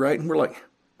this, right? And we're like,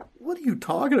 what are you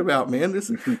talking about, man?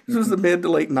 This was the mid to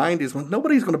late 90s when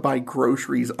nobody's going to buy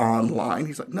groceries online.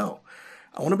 He's like, no,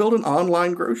 I want to build an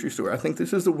online grocery store. I think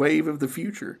this is the wave of the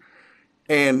future.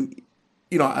 And,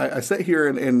 I sit here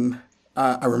and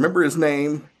I remember his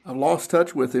name. I've lost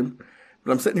touch with him.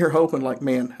 But I'm sitting here hoping, like,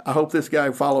 man, I hope this guy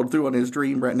followed through on his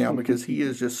dream right now because he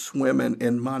is just swimming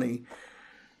in money.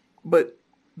 But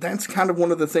that's kind of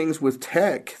one of the things with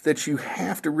tech that you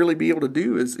have to really be able to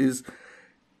do is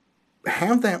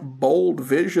have that bold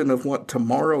vision of what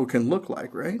tomorrow can look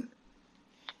like, right?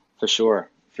 For sure.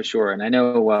 And I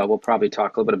know we'll probably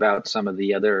talk a little bit about some of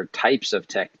the other types of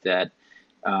tech that,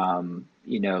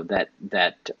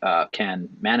 that can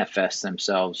manifest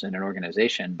themselves in an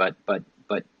organization. But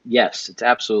yes, it's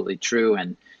absolutely true.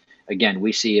 And again,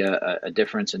 we see a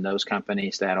difference in those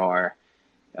companies that are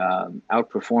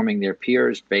outperforming their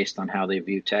peers based on how they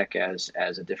view tech as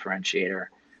a differentiator.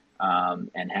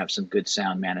 And have some good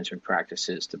sound management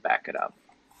practices to back it up.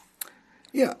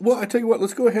 Yeah, well, I tell you what,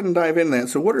 let's go ahead and dive in that.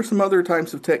 So what are some other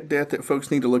types of tech debt that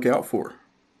folks need to look out for?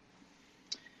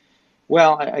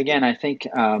 Well, again, I think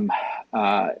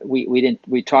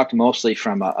we talked mostly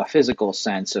from a physical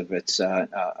sense of it's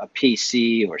a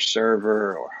PC or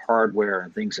server or hardware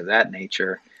and things of that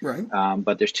nature. Right.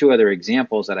 But there's two other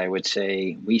examples that I would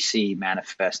say we see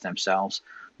manifest themselves.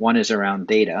 One is around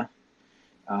data,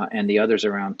 and the other is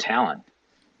around talent.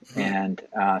 And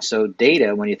so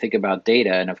data, when you think about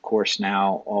data, and of course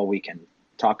now all we can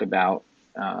talk about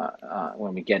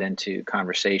when we get into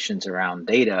conversations around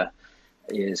data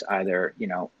is either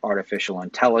artificial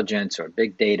intelligence or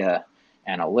big data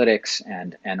analytics,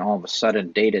 and all of a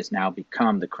sudden data has now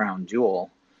become the crown jewel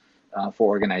for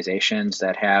organizations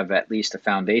that have at least a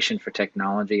foundation for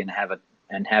technology and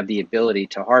have the ability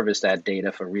to harvest that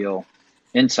data for real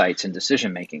insights and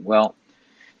decision making. Well,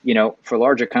 for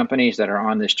larger companies that are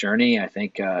on this journey, I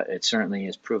think it certainly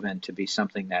is proven to be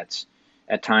something that's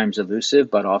at times elusive,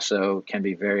 but also can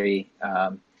be very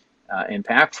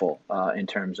impactful in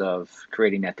terms of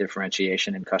creating that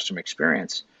differentiation in customer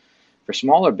experience. For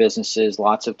smaller businesses,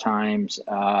 lots of times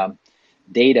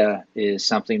data is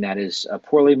something that is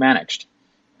poorly managed.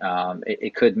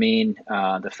 It could mean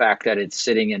the fact that it's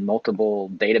sitting in multiple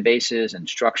databases and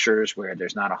structures where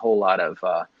there's not a whole lot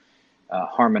of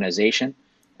harmonization.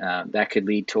 That could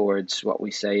lead towards what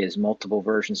we say is multiple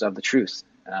versions of the truth.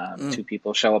 Two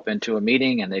people show up into a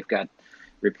meeting and they've got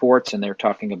reports and they're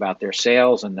talking about their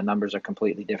sales and the numbers are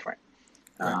completely different.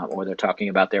 Or they're talking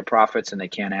about their profits and they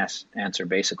can't answer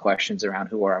basic questions around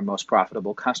who are our most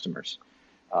profitable customers,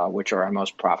 which are our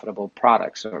most profitable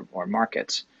products or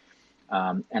markets.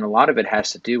 And a lot of it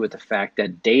has to do with the fact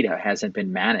that data hasn't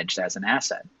been managed as an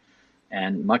asset.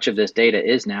 And much of this data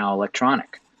is now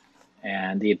electronic.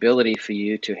 And the ability for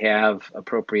you to have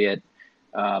appropriate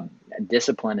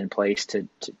discipline in place to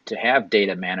have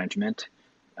data management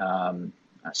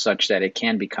such that it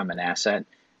can become an asset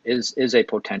is a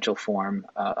potential form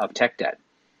of tech debt.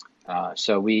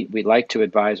 So we like to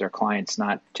advise our clients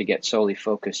not to get solely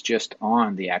focused just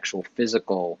on the actual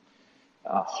physical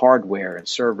hardware and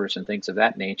servers and things of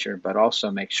that nature, but also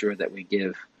make sure that we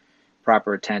give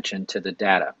proper attention to the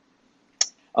data.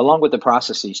 Along with the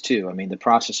processes too. I mean, the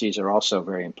processes are also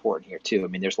very important here too. I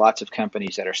mean, there's lots of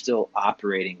companies that are still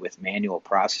operating with manual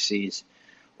processes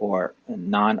or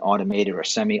non-automated or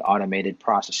semi-automated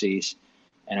processes.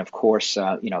 And of course,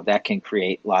 that can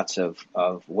create lots of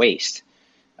waste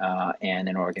in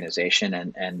an organization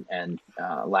and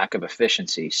lack of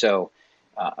efficiency. So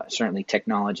certainly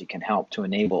technology can help to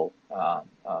enable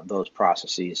those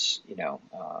processes,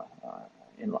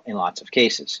 in lots of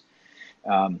cases.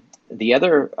 The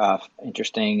other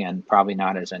interesting and probably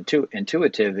not as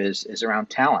intuitive is around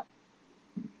talent.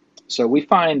 So we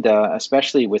find,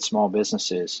 especially with small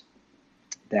businesses,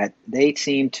 that they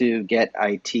seem to get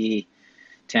IT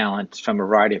talent from a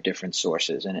variety of different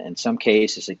sources. And in some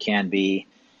cases, it can be,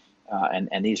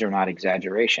 and these are not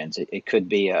exaggerations, it could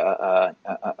be a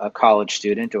college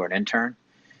student or an intern.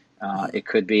 It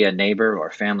could be a neighbor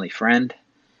or family friend.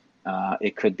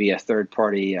 It could be a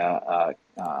third-party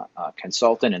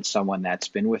consultant and someone that's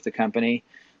been with the company,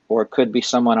 or it could be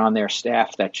someone on their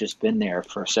staff that's just been there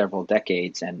for several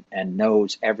decades and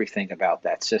knows everything about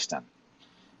that system.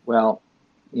 Well,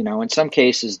 in some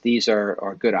cases, these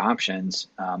are good options.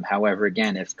 However,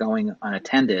 again, if going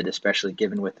unattended, especially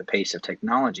given with the pace of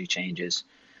technology changes,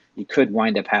 you could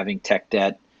wind up having tech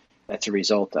debt that's a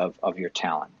result of your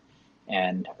talent.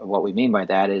 And what we mean by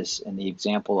that is in the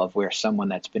example of where someone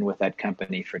that's been with that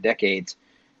company for decades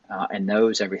and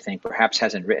knows everything, perhaps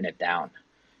hasn't written it down,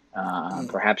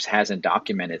 perhaps hasn't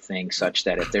documented things such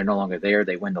that if they're no longer there,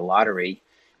 they win the lottery,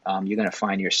 you're going to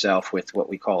find yourself with what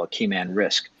we call a key man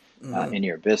risk in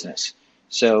your business.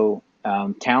 So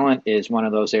talent is one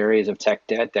of those areas of tech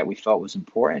debt that we felt was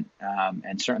important.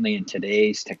 And certainly in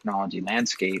today's technology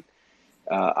landscape,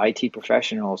 IT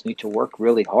professionals need to work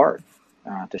really hard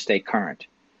to stay current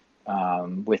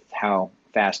with how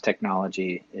fast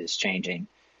technology is changing.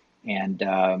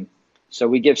 And so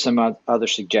we give some other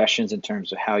suggestions in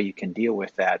terms of how you can deal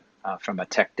with that from a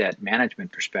tech debt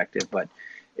management perspective, but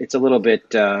it's a little bit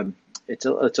it's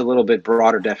a little bit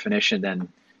broader definition than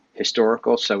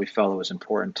historical. So we felt it was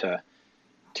important to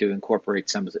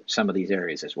incorporate some of these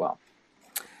areas as well.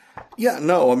 Yeah,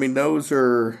 no, I mean those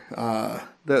are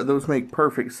those make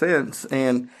perfect sense,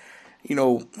 and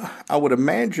I would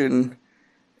imagine,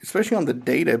 especially on the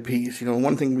data piece,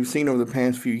 one thing we've seen over the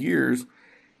past few years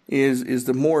is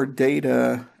the more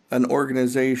data an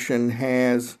organization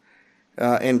has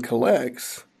and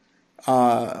collects,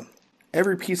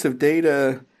 every piece of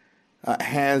data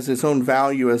has its own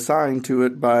value assigned to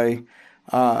it by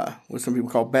what some people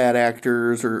call bad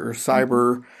actors or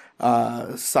cyber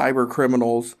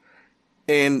criminals.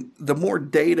 And the more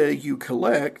data you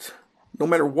collect, no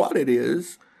matter what it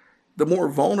is, the more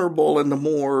vulnerable and the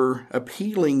more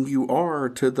appealing you are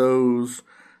to those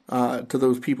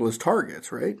people as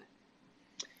targets, right?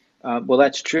 Well,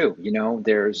 that's true.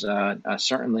 There's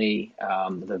certainly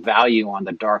the value on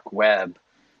the dark web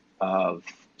of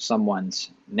someone's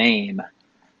name,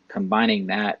 combining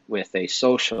that with a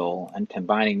social and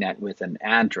combining that with an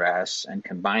address and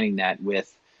combining that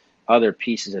with other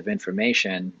pieces of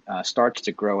information starts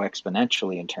to grow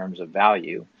exponentially in terms of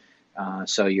value.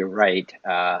 So you're right,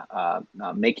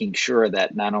 making sure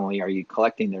that not only are you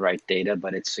collecting the right data,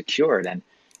 but it's secured. And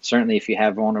certainly if you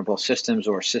have vulnerable systems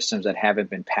or systems that haven't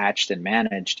been patched and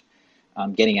managed,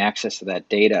 getting access to that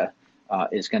data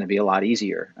is going to be a lot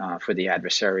easier for the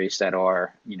adversaries that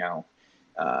are,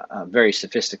 very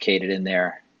sophisticated in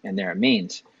their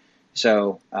means.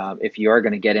 So if you are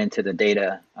going to get into the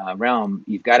data realm,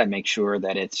 you've got to make sure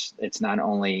that it's not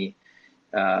only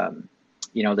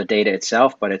the data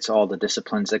itself, but it's all the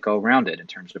disciplines that go around it in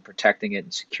terms of protecting it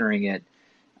and securing it,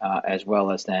 as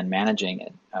well as then managing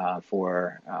it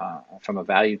from a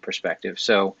value perspective.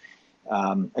 So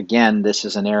again, this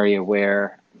is an area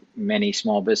where many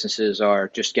small businesses are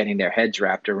just getting their heads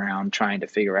wrapped around trying to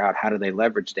figure out how do they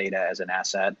leverage data as an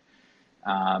asset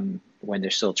when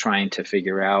they're still trying to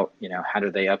figure out, how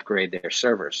do they upgrade their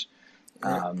servers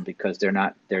because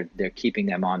they're keeping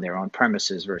them on their own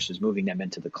premises versus moving them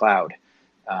into the cloud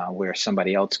where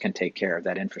somebody else can take care of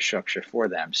that infrastructure for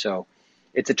them. So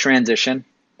it's a transition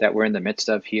that we're in the midst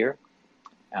of here,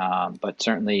 but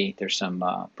certainly there's some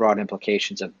broad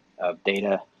implications of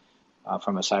data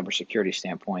from a cybersecurity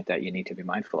standpoint that you need to be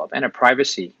mindful of, and a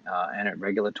privacy and a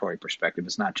regulatory perspective.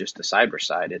 It's not just the cyber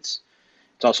side; it's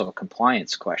also a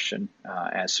compliance question,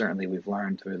 as certainly we've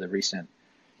learned through the recent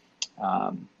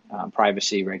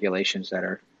privacy regulations that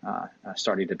are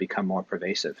starting to become more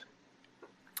pervasive.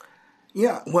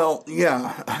 Yeah, well,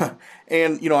 yeah,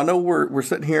 and I know we're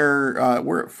sitting here.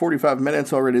 We're at 45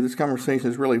 minutes already. This conversation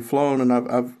has really flown, and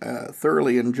I've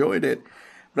thoroughly enjoyed it.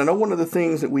 But I know one of the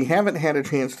things that we haven't had a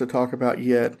chance to talk about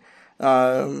yet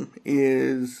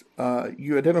is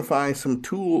you identify some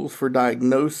tools for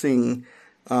diagnosing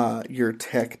your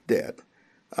tech debt.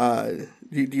 Do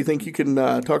you think you can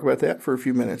talk about that for a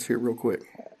few minutes here, real quick?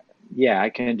 Yeah, I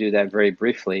can do that very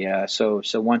briefly. So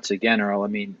once again, Earl,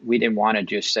 we didn't want to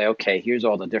just say, okay, here's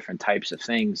all the different types of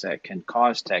things that can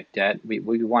cause tech debt. We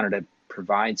wanted to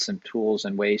provide some tools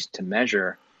and ways to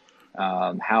measure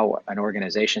how an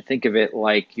organization, think of it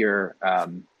like your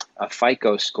a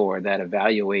FICO score that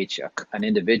evaluates an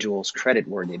individual's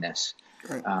creditworthiness.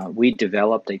 Right. We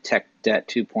developed a Tech Debt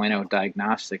 2.0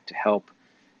 diagnostic to help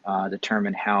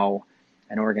determine how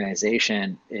an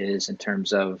organization is in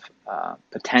terms of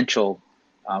potential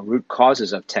root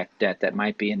causes of tech debt that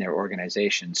might be in their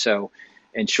organization. So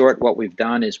in short, what we've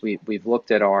done is we've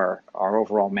looked at our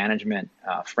overall management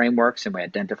frameworks, and we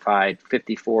identified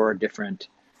 54 different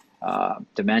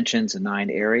dimensions in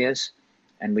 9 areas.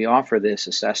 And we offer this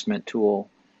assessment tool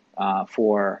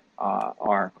for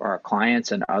our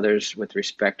clients and others with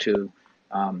respect to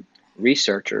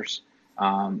researchers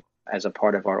as a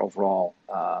part of our overall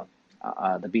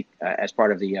as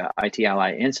part of the IT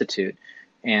Ally Institute.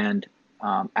 And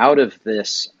out of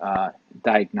this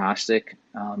diagnostic,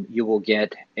 you will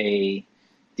get a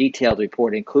detailed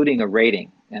report, including a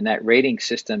rating. And that rating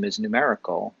system is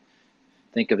numerical.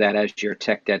 Think of that as your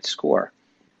tech debt score.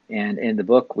 And in the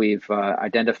book, we've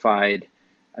identified,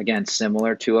 again,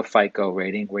 similar to a FICO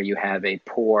rating, where you have a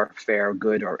poor, fair,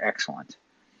 good, or excellent.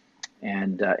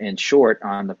 And in short,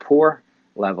 on the poor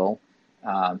level,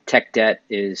 tech debt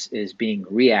is being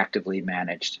reactively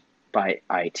managed by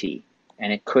IT,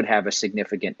 and it could have a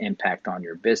significant impact on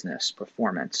your business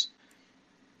performance.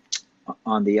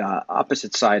 On the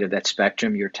opposite side of that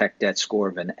spectrum, your tech debt score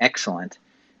of an excellent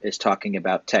is talking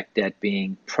about tech debt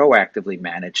being proactively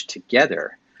managed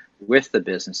together with the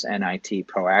business and IT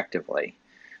proactively,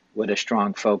 with a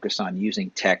strong focus on using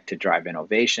tech to drive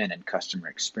innovation and customer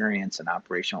experience and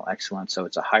operational excellence. So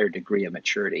it's a higher degree of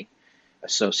maturity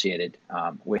associated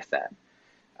with that.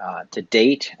 To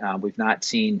date, we've not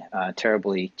seen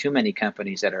terribly too many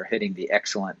companies that are hitting the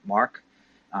excellent mark,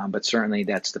 but certainly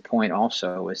that's the point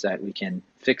also, is that we can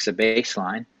fix a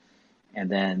baseline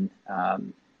and then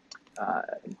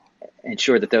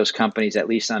ensure that those companies at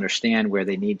least understand where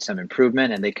they need some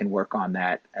improvement, and they can work on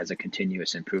that as a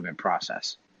continuous improvement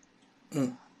process.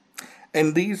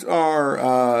 And these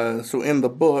are so in the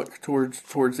book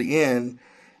towards the end,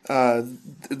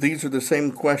 these are the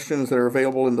same questions that are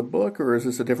available in the book, or is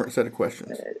this a different set of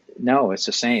questions? No, it's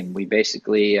the same. We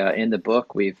basically in the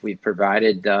book we've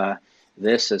provided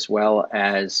this, as well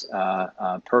as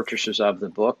purchasers of the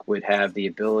book would have the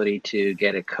ability to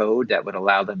get a code that would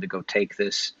allow them to go take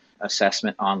this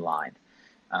assessment online.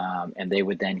 And they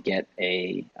would then get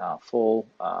a full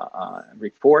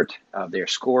report of their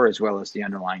score, as well as the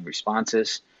underlying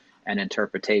responses and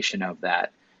interpretation of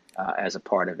that as a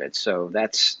part of it. So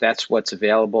that's what's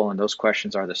available, and those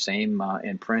questions are the same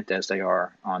in print as they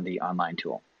are on the online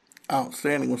tool.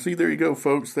 Outstanding. Well, see, there you go,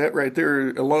 folks. That right there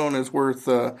alone is worth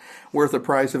the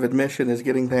price of admission, is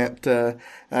getting that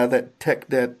tech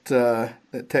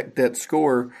debt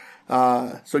score.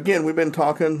 So again, we've been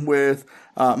talking with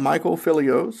Michael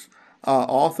Fillios,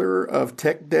 author of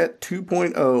Tech Debt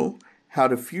 2.0, How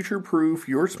to Future-Proof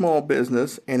Your Small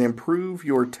Business and Improve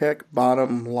Your Tech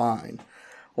Bottom Line.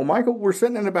 Well, Michael, we're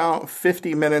sitting at about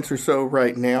 50 minutes or so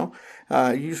right now.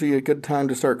 Usually a good time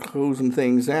to start closing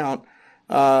things out.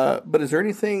 But is there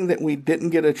anything that we didn't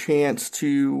get a chance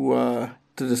to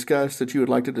discuss that you would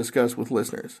like to discuss with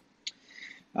listeners?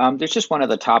 There's just one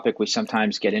other topic we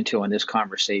sometimes get into in this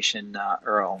conversation,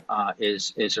 Earl,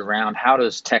 is around how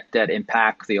does tech debt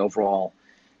impact the overall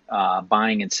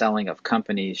buying and selling of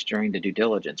companies during the due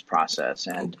diligence process.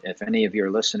 And if any of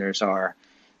your listeners are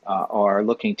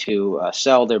looking to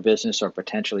sell their business or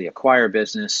potentially acquire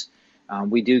business,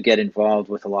 we do get involved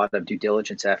with a lot of due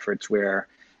diligence efforts where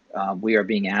we are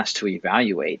being asked to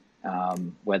evaluate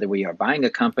whether we are buying a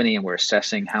company and we're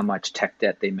assessing how much tech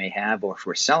debt they may have, or if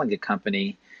we're selling a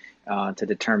company to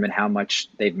determine how much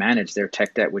they've managed their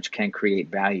tech debt, which can create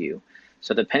value.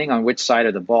 So depending on which side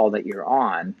of the ball that you're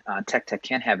on, tech debt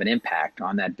can have an impact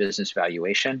on that business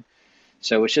valuation.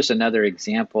 So it's just another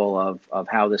example of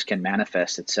how this can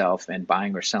manifest itself in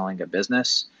buying or selling a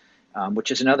business,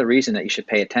 which is another reason that you should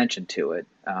pay attention to it,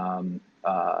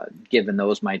 given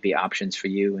those might be options for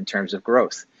you in terms of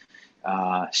growth.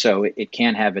 So it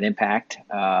can have an impact,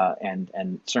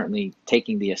 and certainly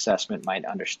taking the assessment might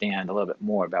understand a little bit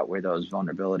more about where those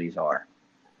vulnerabilities are.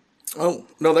 Oh,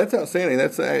 no, that's outstanding.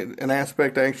 That's an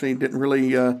aspect I actually didn't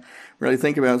really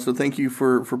think about. So thank you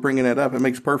for bringing that up. It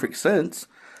makes perfect sense.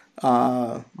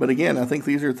 But again, I think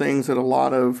these are things that a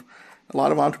lot of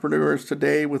entrepreneurs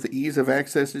today, with the ease of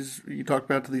access, as you talked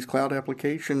about, to these cloud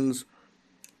applications,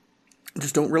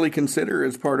 just don't really consider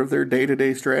as part of their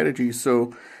day-to-day strategies.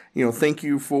 So, thank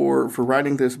you for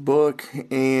writing this book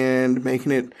and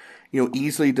making it,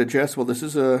 easily digestible. It's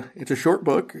a short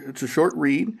book. It's a short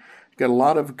read. Got a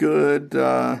lot of good,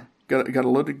 got a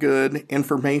lot of good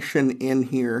information in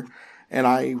here. And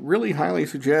I really highly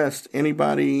suggest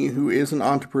anybody who is an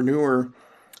entrepreneur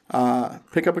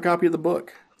pick up a copy of the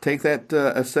book, take that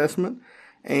assessment,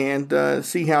 and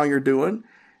see how you're doing.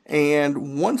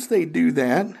 And once they do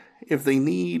that, if they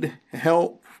need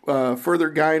help, further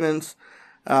guidance,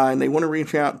 and they want to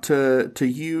reach out to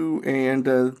you and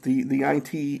the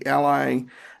IT Ally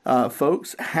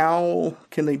folks, how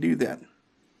can they do that?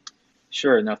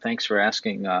 Sure. No, thanks for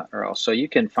asking, Earl. So you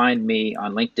can find me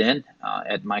on LinkedIn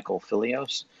at Michael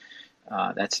Fillios.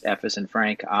 That's F as in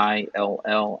Frank,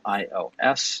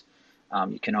 ILLIOS.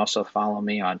 You can also follow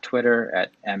me on Twitter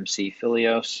at MC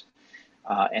Fillios.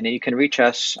 And you can reach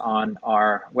us on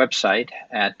our website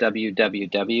at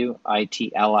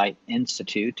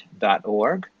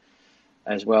www.itallyinstitute.org,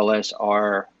 as well as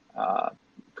our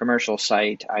commercial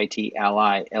site,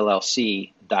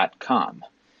 itallyllc.com.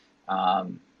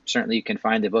 Certainly, you can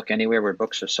find the book anywhere where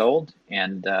books are sold,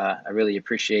 and I really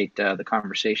appreciate the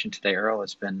conversation today, Earl.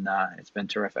 It's been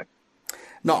terrific.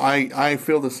 No, I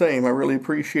feel the same. I really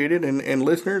appreciate it, and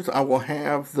listeners, I will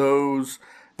have those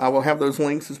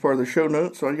links as part of the show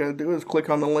notes. So all you got to do is click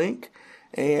on the link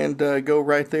and go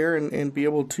right there and be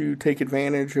able to take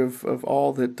advantage of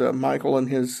all that Michael and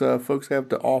his folks have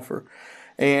to offer.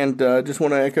 And just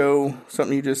want to echo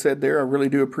something you just said there. I really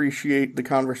do appreciate the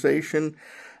conversation.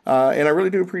 And I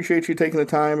really do appreciate you taking the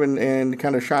time and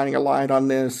kind of shining a light on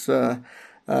this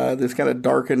this kind of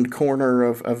darkened corner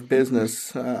of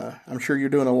business. I'm sure you're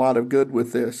doing a lot of good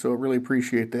with this, so I really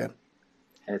appreciate that.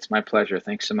 It's my pleasure.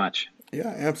 Thanks so much.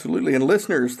 Yeah, absolutely. And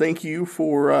listeners, thank you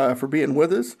for being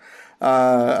with us.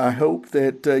 I hope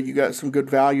that you got some good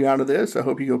value out of this. I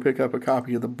hope you go pick up a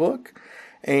copy of the book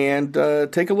and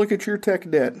take a look at your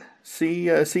tech debt. See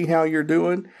how you're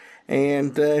doing,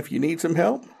 and if you need some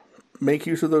help, make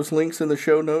use of those links in the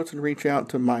show notes and reach out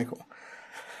to Michael.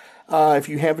 If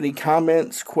you have any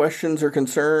comments, questions, or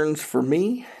concerns for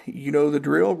me, you know the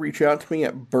drill. Reach out to me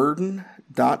at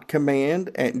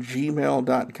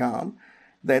burden.command@gmail.com.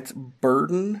 That's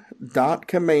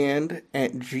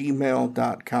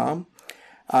burden.command@gmail.com.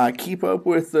 Keep up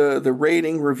with the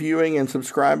rating, reviewing, and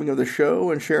subscribing of the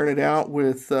show and sharing it out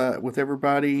with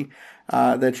everybody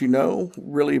that you know.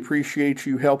 Really appreciate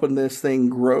you helping this thing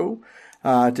grow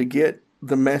to get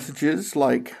the messages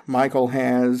like Michael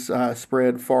has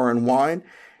spread far and wide.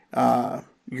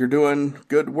 You're doing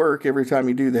good work every time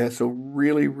you do that, so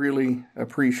really, really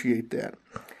appreciate that.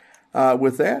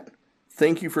 With that,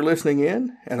 thank you for listening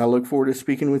in, and I look forward to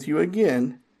speaking with you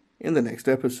again in the next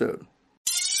episode.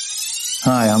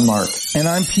 Hi, I'm Mark. And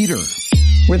I'm Peter.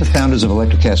 We're the founders of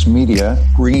Electrocast Media,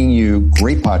 bringing you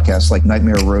great podcasts like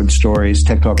Nightmare Road Stories,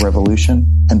 Tech Talk Revolution,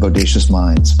 and Bodacious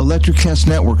Minds. Electrocast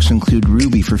networks include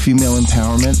Ruby for female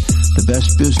empowerment, the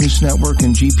Best Business Network,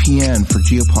 and GPN for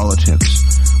geopolitics.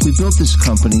 We built this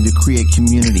company to create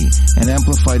community and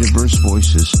amplify diverse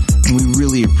voices, and we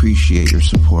really appreciate your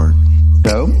support.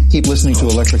 So, keep listening to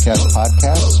Electrocast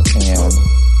podcasts and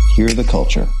hear the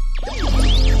culture.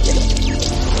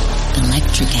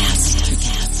 Electrocast.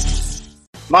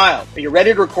 Miles, are you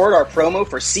ready to record our promo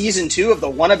for Season 2 of the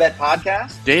Wanna-Bet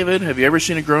podcast? David, have you ever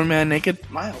seen a grown man naked?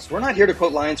 Miles, we're not here to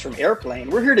quote lines from Airplane.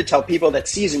 We're here to tell people that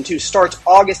Season 2 starts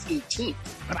August 18th.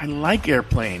 But I like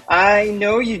Airplane. I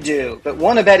know you do, but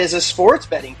Wanna-Bet is a sports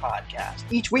betting podcast.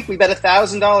 Each week we bet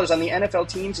 $1,000 on the NFL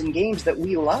teams and games that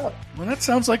we love. Well, that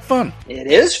sounds like fun. It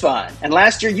is fun. And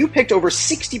last year you picked over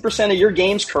 60% of your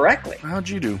games correctly. How'd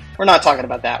you do? We're not talking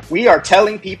about that. We are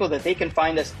telling people that they can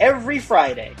find us every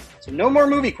Friday. So no more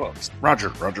movie quotes. Roger.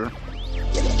 Electrocast.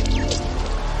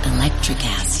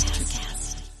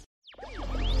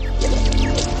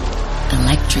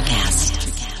 Electrocast.